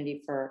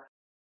opportunity for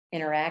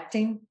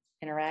interactive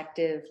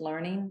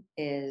learning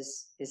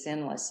is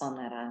endless on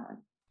that island.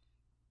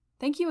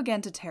 Thank you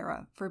again to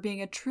Tara for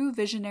being a true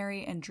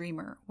visionary and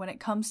dreamer when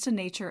it comes to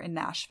nature in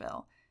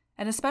Nashville,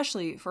 and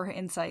especially for her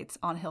insights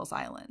on Hills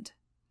Island.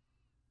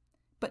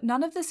 But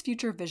none of this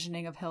future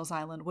visioning of Hills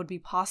Island would be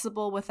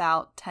possible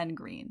without 10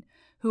 Green,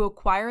 who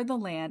acquired the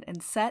land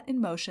and set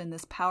in motion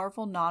this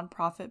powerful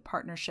nonprofit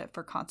partnership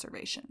for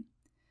conservation.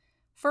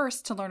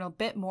 First, to learn a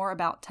bit more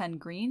about 10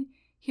 Green,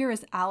 here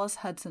is Alice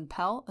Hudson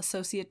Pell,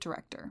 Associate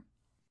Director.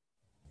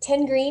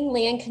 10 Green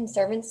Land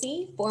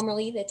Conservancy,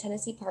 formerly the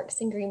Tennessee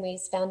Parks and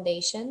Greenways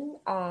Foundation,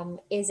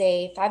 is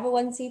a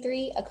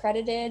 501c3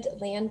 accredited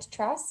land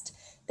trust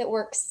that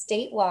works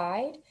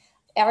statewide.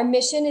 Our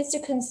mission is to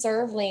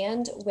conserve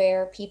land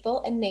where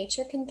people and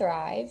nature can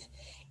thrive.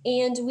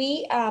 And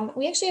we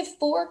actually have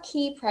 4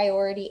 key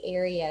priority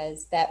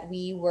areas that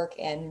we work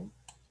in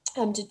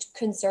to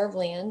conserve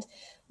land.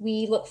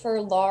 We look for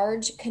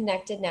large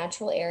connected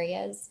natural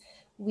areas.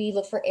 We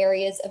look for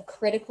areas of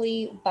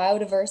critically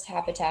biodiverse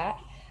habitat.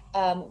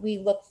 We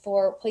look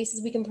for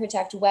places we can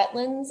protect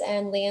wetlands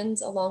and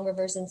lands along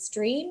rivers and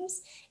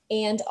streams,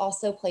 and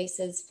also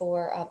places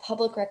for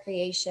public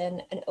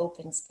recreation and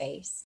open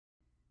space.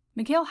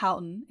 Mikhail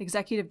Houghton,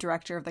 Executive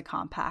Director of the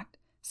Compact,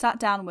 sat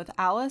down with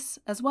Alice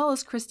as well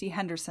as Christy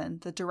Henderson,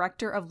 the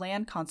Director of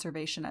Land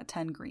Conservation at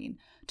 10 Green,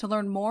 to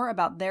learn more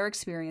about their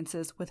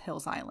experiences with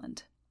Hills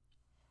Island.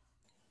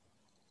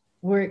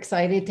 We're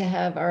excited to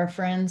have our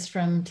friends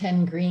from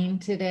 10 Green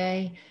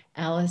today,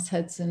 Alice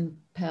Hudson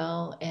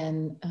Pell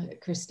and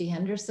Christy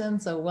Henderson.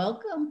 So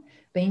welcome.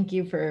 Thank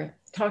you for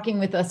talking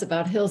with us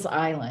about Hills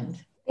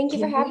Island. Thank you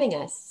for having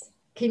us.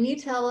 Can you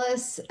tell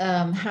us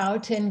how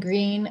 10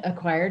 Green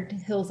acquired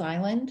Hills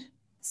Island?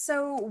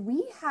 So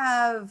we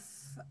have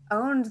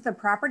owned the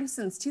property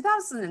since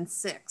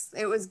 2006.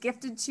 It was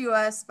gifted to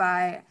us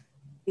by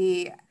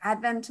the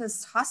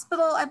Adventist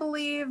Hospital, I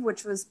believe,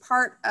 which was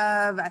part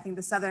of, I think,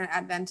 the Southern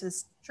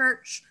Adventist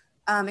Church.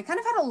 It kind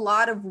of had a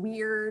lot of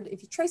weird,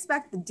 if you trace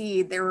back the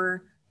deed,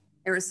 there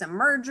was some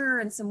merger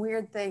and some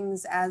weird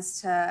things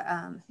as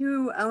to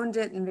who owned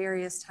it in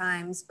various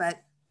times,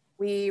 but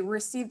we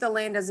received the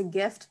land as a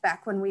gift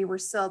back when we were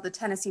still the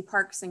Tennessee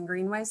Parks and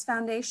Greenways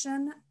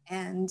Foundation.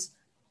 And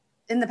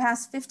in the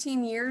past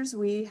 15 years,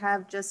 we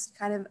have just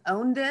kind of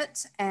owned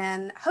it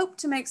and hope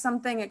to make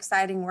something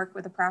exciting work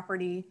with the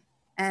property,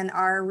 and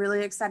are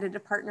really excited to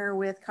partner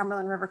with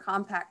Cumberland River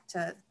Compact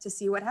to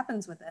see what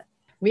happens with it.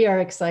 We are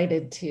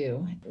excited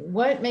too.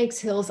 What makes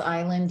Hills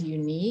Island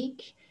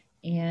unique,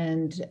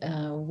 and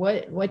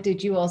what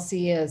did you all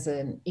see as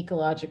an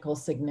ecological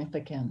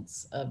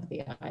significance of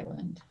the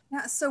island?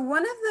 Yeah, so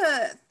one of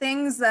the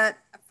things that,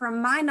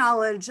 from my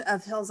knowledge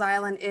of Hills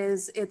Island,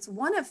 is it's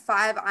one of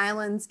 5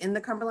 islands in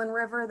the Cumberland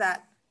River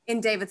that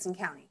in Davidson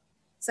County.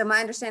 So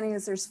my understanding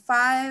is there's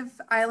 5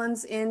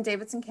 islands in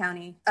Davidson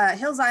County.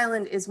 Hills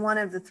Island is one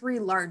of the 3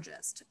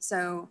 largest.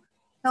 So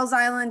Hills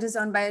Island is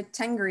owned by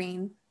 10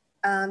 Green.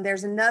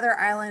 There's another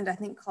island, I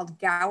think, called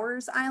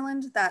Gowers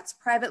Island that's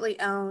privately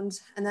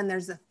owned. And then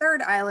there's a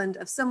 3rd island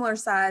of similar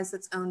size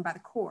that's owned by the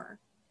Corps.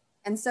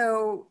 And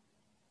so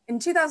in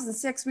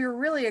 2006, we were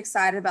really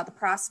excited about the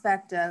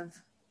prospect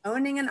of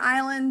owning an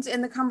island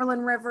in the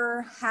Cumberland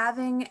River,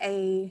 having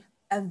a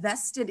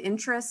vested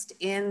interest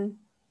in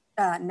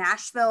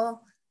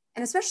Nashville,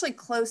 and especially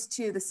close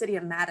to the city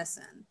of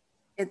Madison.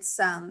 It's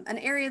an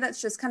area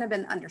that's just kind of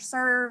been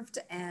underserved,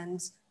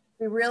 and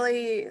we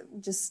really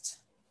just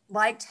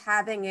liked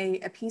having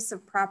a piece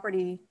of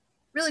property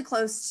really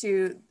close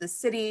to the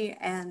city.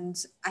 And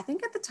I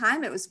think at the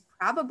time it was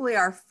probably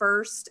our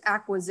first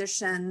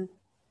acquisition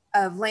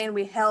of land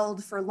we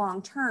held for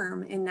long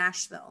term in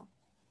Nashville.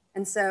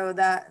 And so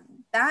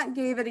that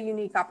gave it a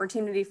unique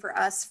opportunity for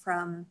us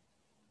from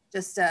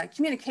just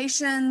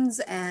communications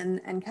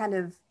and kind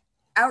of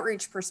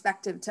outreach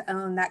perspective to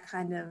own that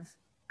kind of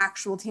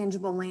actual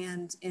tangible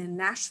land in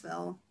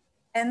Nashville.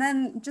 And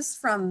then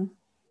just from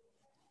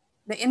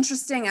the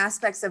interesting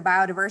aspects of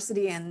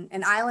biodiversity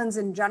and islands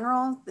in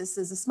general, this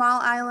is a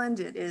small island.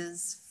 It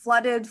is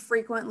flooded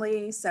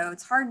frequently, so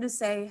it's hard to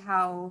say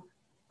how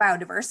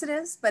biodiverse it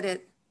is, but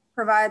it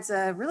provides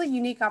a really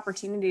unique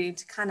opportunity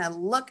to kind of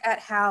look at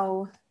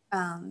how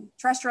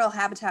terrestrial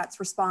habitats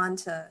respond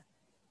to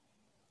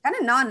kind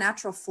of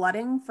non-natural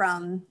flooding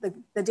from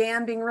the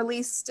dam being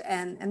released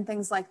and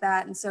things like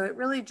that. And so it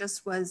really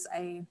just was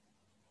a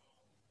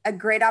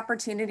great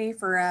opportunity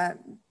for a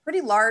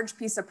pretty large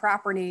piece of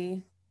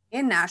property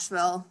in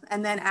Nashville,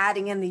 and then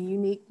adding in the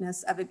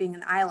uniqueness of it being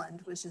an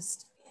island was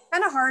just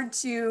kind of hard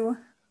to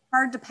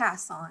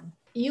pass on.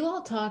 You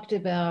all talked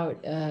about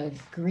a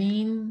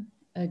green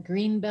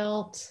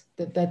belt,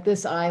 that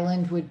this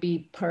island would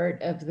be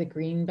part of the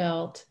green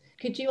belt.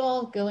 Could you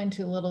all go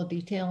into a little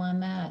detail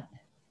on that?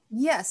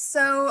 Yes.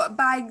 So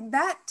by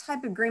that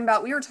type of green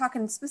belt, we were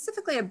talking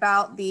specifically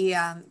about the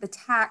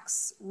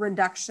tax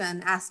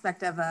reduction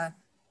aspect of a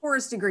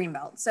forested green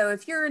belt. So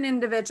if you're an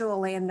individual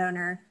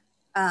landowner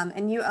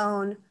and you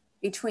own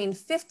between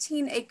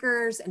 15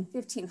 acres and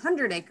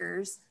 1,500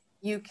 acres,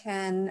 you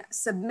can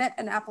submit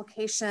an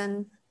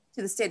application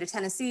to the state of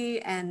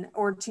Tennessee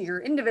or to your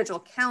individual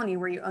county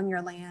where you own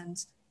your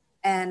land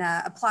and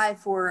apply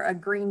for a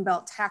green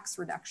belt tax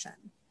reduction.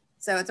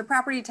 So it's a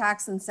property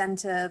tax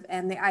incentive.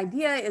 And the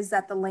idea is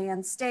that the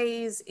land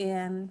stays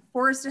in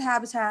forested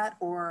habitat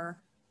or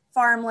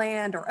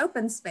farmland or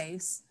open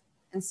space.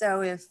 And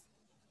so if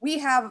we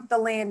have the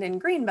land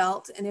in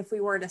Greenbelt, and if we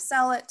were to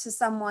sell it to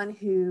someone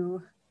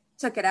who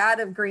took it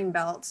out of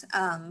Greenbelt,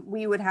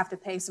 we would have to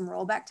pay some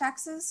rollback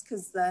taxes,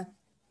 because the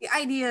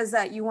idea is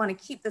that you want to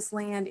keep this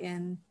land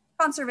in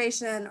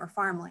conservation or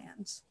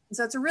farmland. And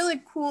so it's a really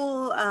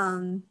cool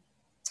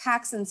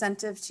tax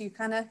incentive to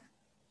kind of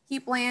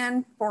keep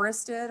land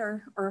forested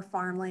or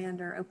farmland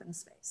or open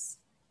space.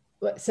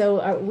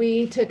 So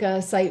we took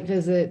a site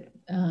visit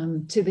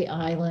to the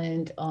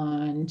island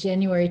on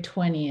January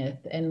 20th,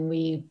 and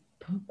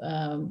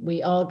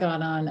we all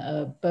got on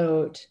a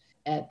boat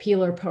at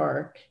Peeler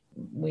Park.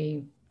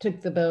 We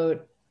took the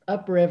boat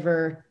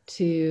upriver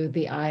to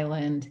the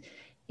island,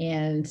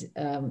 and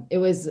it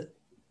was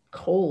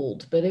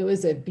cold, but it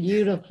was a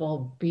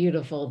beautiful,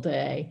 beautiful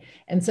day.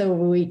 And so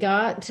we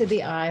got to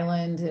the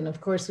island, and of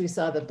course we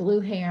saw the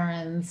blue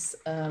herons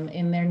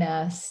in their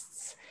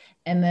nests.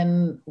 And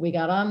then we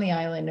got on the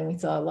island and we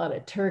saw a lot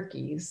of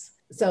turkeys.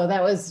 So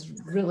that was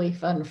really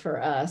fun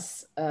for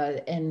us.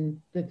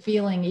 And the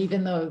feeling,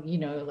 even though,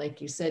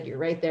 like you said, you're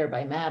right there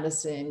by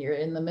Madison, you're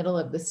in the middle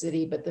of the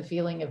city, but the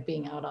feeling of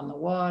being out on the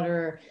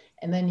water,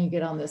 and then you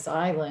get on this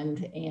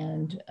island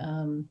and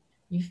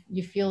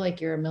you feel like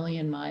you're a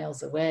million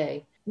miles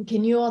away.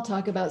 Can you all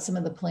talk about some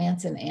of the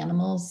plants and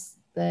animals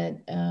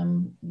that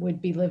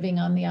would be living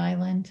on the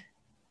island?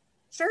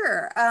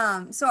 Sure.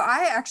 So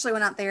I actually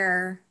went out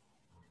there,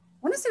 I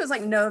want to say it was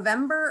like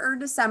November or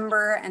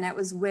December, and it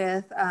was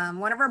with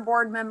one of our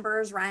board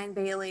members, Ryan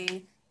Bailey,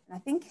 and I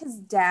think his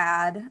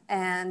dad,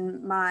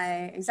 and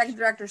my executive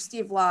director,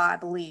 Steve Law, I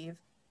believe.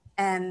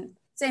 And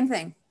same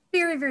thing,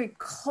 very, very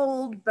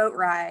cold boat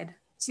ride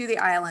to the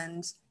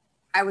island.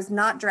 I was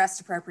not dressed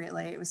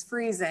appropriately. It was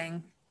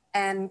freezing.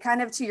 And kind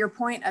of to your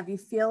point of, you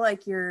feel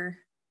like you're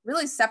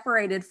really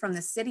separated from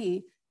the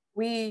city.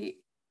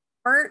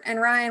 Bert and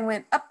Ryan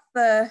went up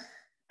the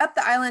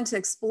island to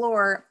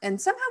explore, and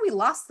somehow we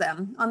lost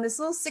them on this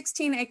little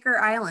 16-acre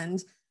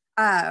island.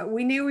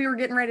 We knew we were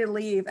getting ready to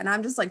leave, and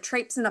I'm just like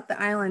traipsing up the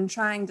island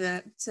trying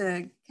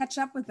to catch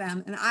up with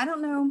them. And I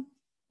don't know,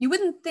 you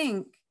wouldn't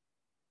think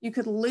you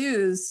could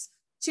lose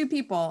two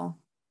people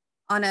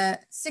on a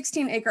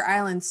 16-acre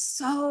island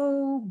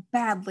so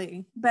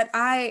badly, but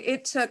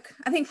it took,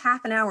 I think,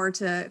 half an hour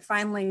to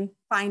finally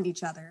find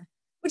each other,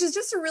 which is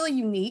just a really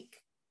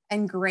unique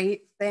and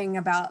great thing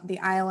about the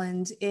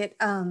island.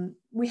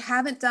 We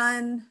haven't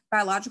done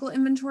biological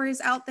inventories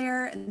out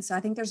there. And so I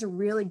think there's a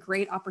really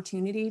great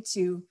opportunity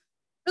to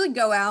really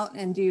go out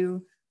and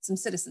do some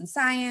citizen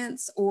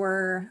science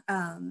or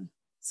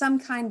some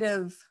kind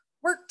of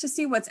work to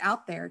see what's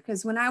out there.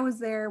 Because when I was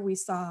there, we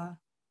saw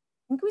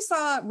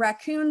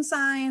raccoon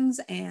signs,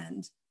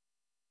 and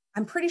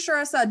I'm pretty sure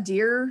I saw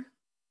deer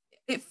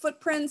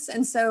footprints.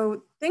 And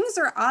so things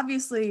are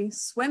obviously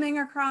swimming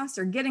across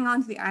or getting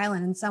onto the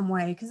island in some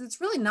way, because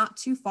it's really not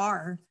too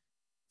far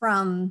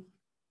from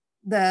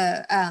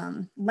the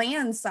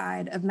land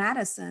side of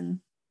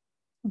Madison.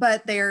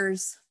 But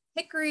there's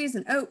hickories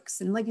and oaks,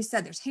 and like you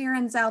said, there's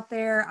herons out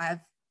there. I've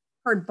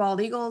heard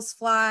bald eagles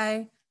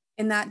fly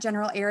in that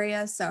general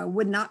area, so I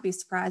would not be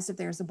surprised if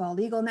there's a bald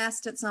eagle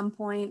nest at some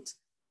point.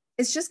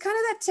 It's just kind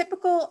of that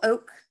typical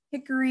oak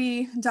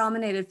hickory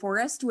dominated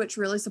forest, which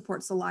really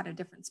supports a lot of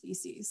different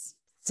species.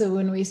 So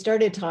when we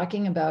started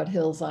talking about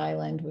Hills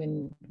Island,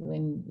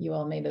 when you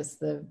all made us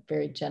the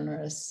very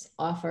generous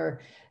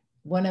offer,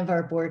 one of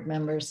our board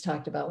members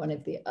talked about one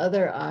of the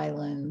other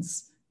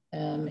islands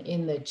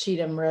in the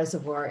Cheatham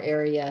Reservoir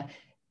area,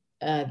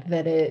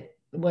 that it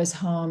was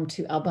home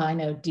to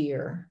albino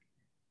deer.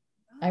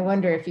 I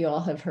wonder if you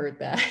all have heard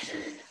that.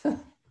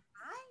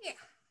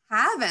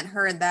 Haven't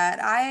heard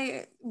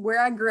that. Where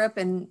I grew up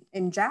in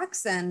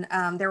Jackson,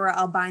 there were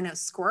albino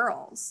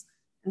squirrels.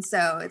 And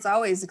so it's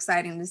always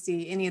exciting to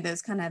see any of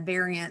those kind of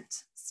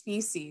variant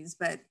species,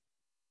 but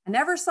I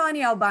never saw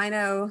any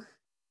albino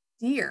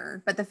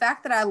deer. But the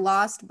fact that I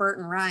lost Bert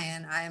and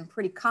Ryan, I am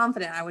pretty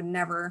confident I would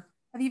never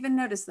have even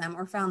noticed them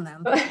or found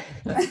them.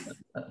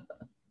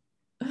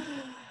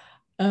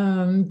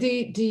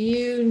 Do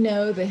you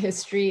know the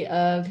history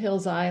of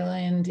Hills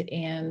Island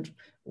and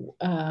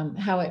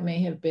how it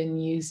may have been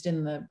used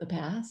in the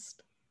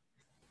past?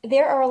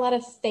 there are a lot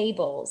of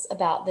fables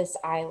about this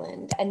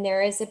island, and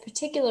there is a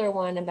particular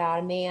one about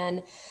a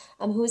man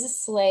who was a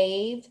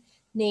slave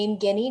named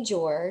Guinea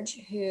George,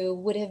 who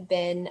would have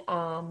been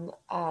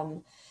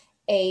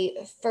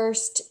a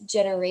first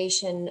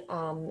generation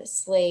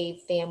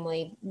slave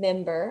family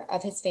member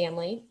of his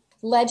family.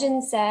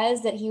 Legend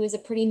says that he was a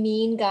pretty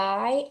mean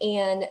guy,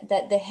 and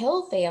that the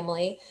Hill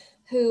family,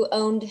 who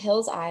owned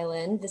Hills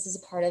Island, this is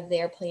a part of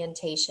their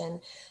plantation,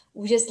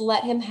 we just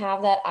let him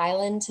have that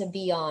island to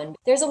be on.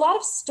 There's a lot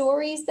of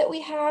stories that we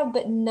have,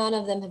 but none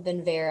of them have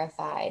been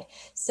verified.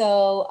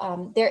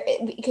 So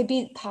it could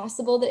be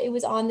possible that it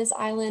was on this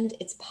island.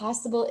 It's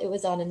possible it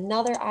was on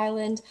another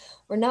island.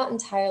 We're not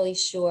entirely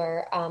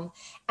sure.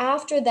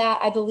 After that,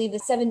 I believe the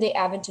Seventh-day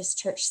Adventist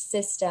Church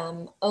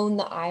system owned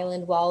the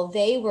island while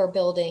they were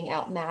building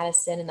out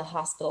Madison and the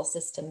hospital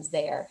systems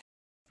there.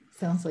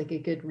 Sounds like a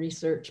good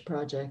research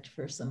project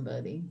for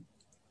somebody.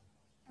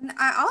 And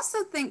I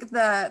also think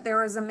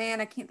there was a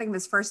man, I can't think of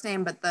his first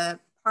name, but the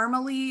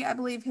Parmalee, I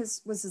believe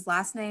was his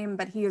last name,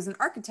 but he was an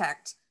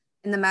architect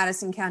in the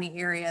Madison County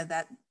area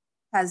that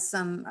has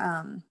some,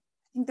 I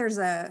think there's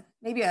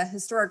maybe a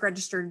historic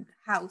registered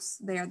house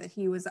there that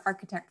he was the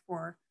architect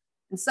for.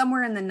 And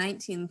somewhere in the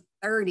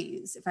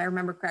 1930s, if I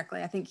remember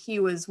correctly, I think he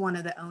was one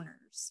of the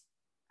owners.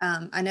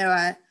 I know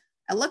I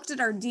looked at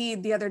our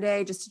deed the other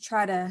day just to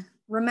try to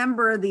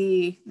remember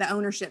the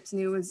ownerships,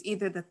 and it was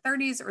either the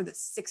 30s or the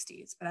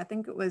 60s, but I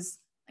think it was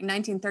like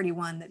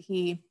 1931 that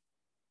he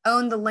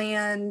owned the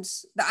land,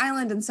 the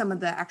island, and some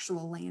of the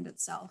actual land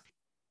itself.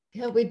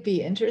 Yeah, it would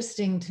be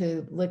interesting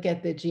to look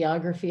at the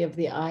geography of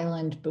the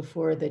island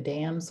before the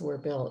dams were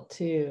built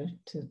too,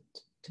 to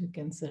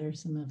consider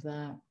some of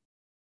that.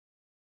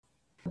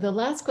 The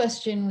last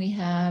question we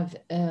have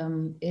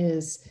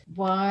is,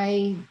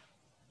 why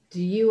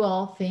do you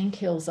all think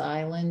Hills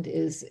Island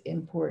is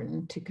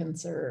important to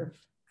conserve?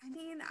 I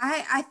mean,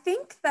 I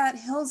think that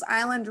Hills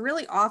Island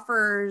really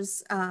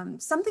offers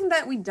something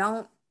that we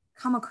don't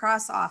come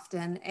across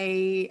often,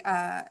 a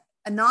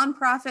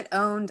nonprofit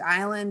owned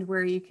island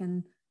where you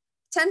can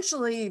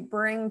potentially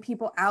bring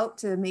people out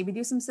to maybe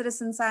do some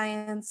citizen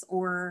science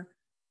or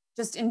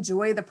just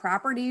enjoy the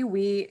property.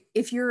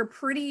 If you're a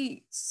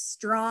pretty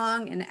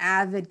strong and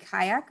avid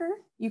kayaker,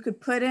 you could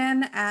put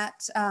in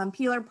at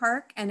Peeler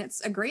Park, and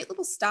it's a great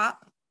little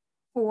stop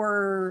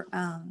for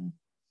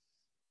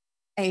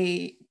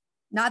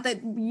not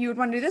that you would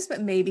want to do this,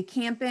 but maybe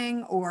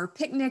camping or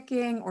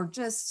picnicking or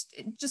just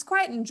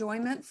quiet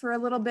enjoyment for a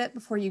little bit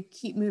before you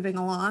keep moving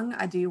along.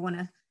 I do want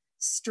to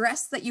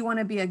stress that you want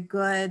to be a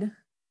good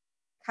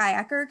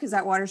kayaker because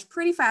that water's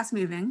pretty fast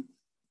moving.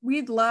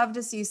 We'd love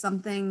to see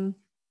something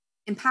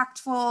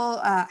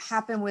impactful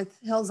happen with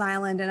Hills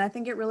Island, and I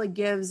think it really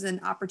gives an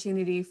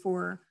opportunity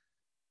for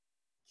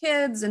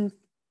kids and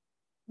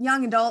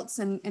young adults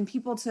and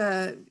people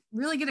to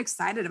really get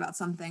excited about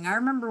something. I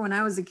remember when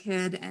I was a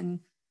kid,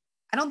 and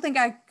I don't think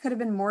I could have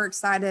been more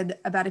excited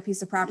about a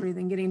piece of property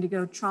than getting to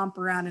go chomp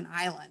around an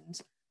island.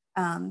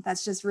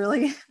 That's just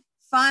really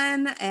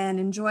fun and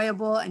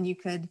enjoyable, and you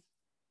could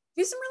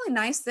do some really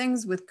nice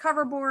things with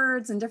cover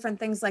boards and different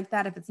things like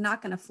that if it's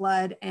not going to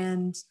flood,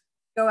 and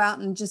go out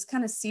and just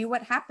kind of see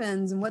what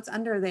happens and what's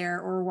under there,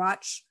 or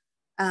watch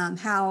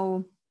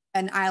how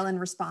an island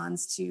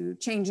responds to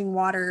changing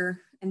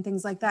water and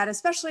things like that,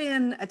 especially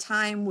in a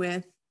time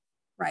with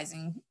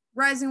rising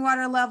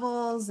water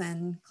levels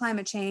and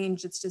climate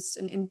change. It's just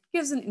it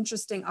gives an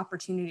interesting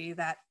opportunity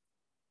that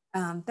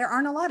there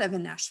aren't a lot of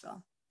in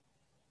Nashville.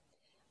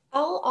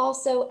 I'll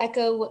also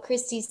echo what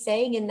Christy's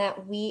saying in that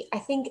I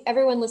think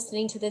everyone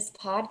listening to this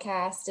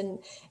podcast and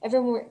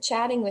everyone we're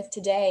chatting with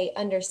today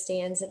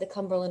understands that the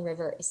Cumberland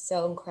River is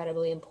so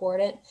incredibly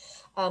important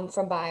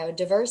from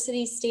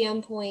biodiversity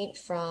standpoint,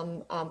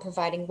 from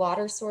providing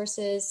water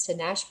sources to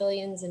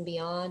Nashvillians and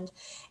beyond.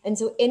 And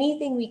so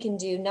anything we can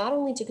do, not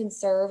only to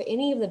conserve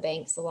any of the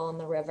banks along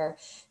the river,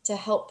 to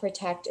help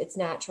protect its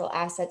natural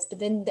assets, but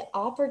then the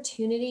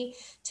opportunity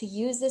to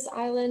use this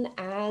island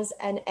as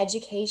an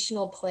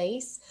educational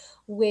place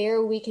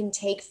where we can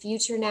take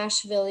future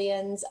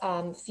Nashvillians,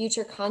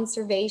 future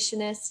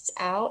conservationists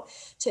out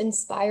to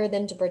inspire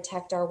them to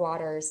protect our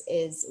waters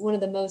is one of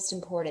the most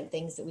important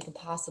things that we can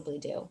possibly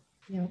do.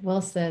 Yeah,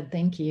 well said.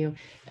 Thank you.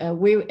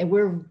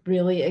 We're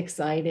really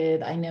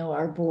excited. I know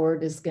our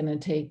board is going to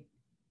take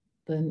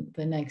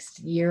the next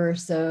year or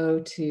so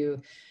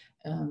to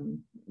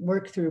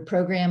work through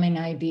programming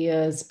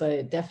ideas,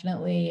 but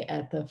definitely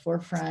at the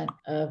forefront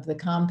of the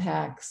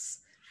compact's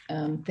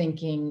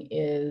thinking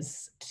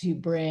is to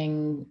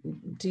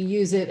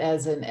use it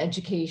as an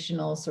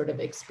educational sort of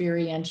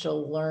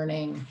experiential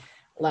learning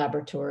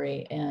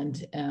laboratory.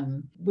 And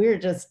we're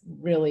just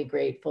really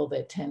grateful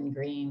that 10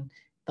 Green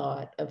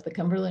thought of the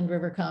Cumberland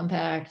River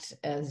Compact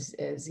as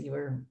you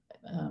were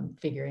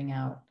figuring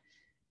out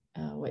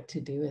what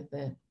to do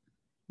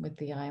with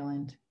the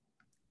island.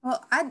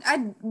 Well,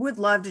 I would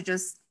love to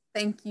just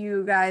thank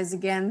you guys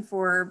again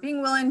for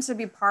being willing to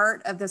be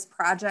part of this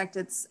project.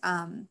 It's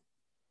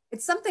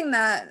something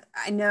that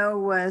I know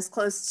was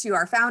close to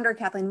our founder,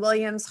 Kathleen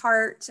Williams'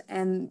 heart,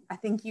 and I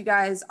think you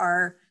guys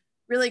are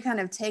really kind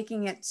of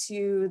taking it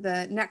to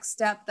the next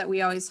step that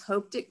we always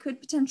hoped it could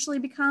potentially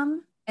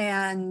become.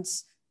 And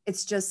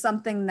it's just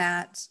something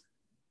that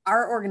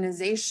our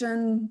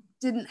organization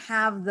didn't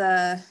have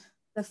the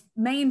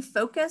main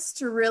focus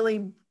to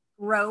really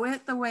grow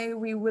it the way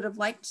we would have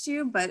liked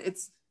to, but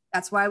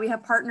that's why we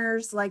have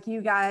partners like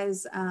you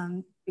guys,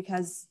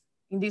 because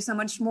you can do so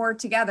much more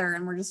together.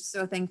 And we're just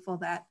so thankful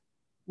that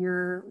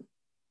you're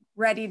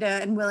ready to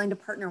and willing to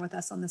partner with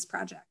us on this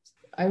project.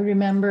 I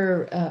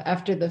remember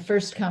after the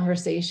first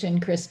conversation,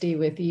 Christy,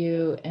 with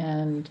you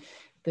and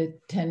the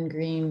 10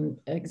 Green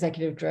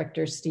Executive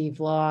Director,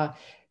 Steve Law,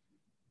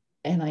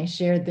 and I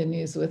shared the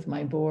news with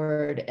my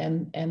board,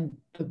 and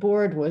the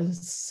board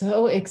was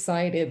so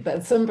excited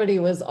that somebody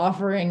was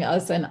offering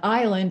us an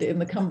island in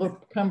the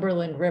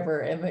Cumberland River.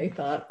 And they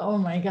thought, oh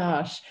my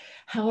gosh,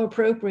 how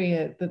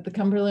appropriate that the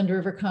Cumberland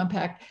River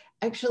Compact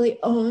actually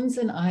owns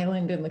an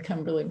island in the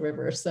Cumberland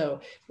River.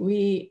 So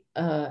we,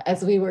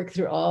 as we work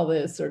through all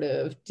the sort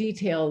of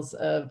details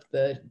of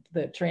the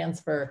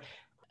transfer,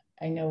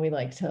 I know we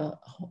like to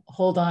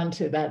hold on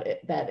to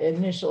that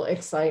initial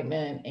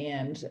excitement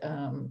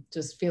and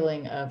just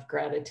feeling of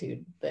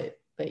gratitude that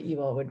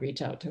you all would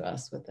reach out to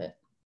us with it.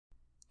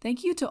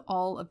 Thank you to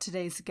all of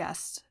today's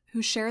guests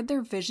who shared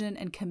their vision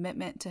and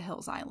commitment to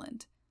Hills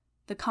Island.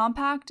 The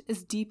Compact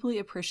is deeply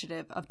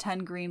appreciative of 10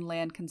 Green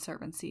Land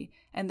Conservancy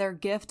and their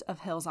gift of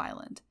Hills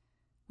Island.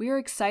 We are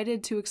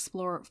excited to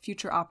explore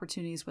future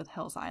opportunities with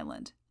Hills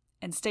Island,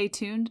 and stay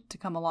tuned to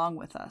come along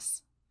with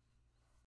us.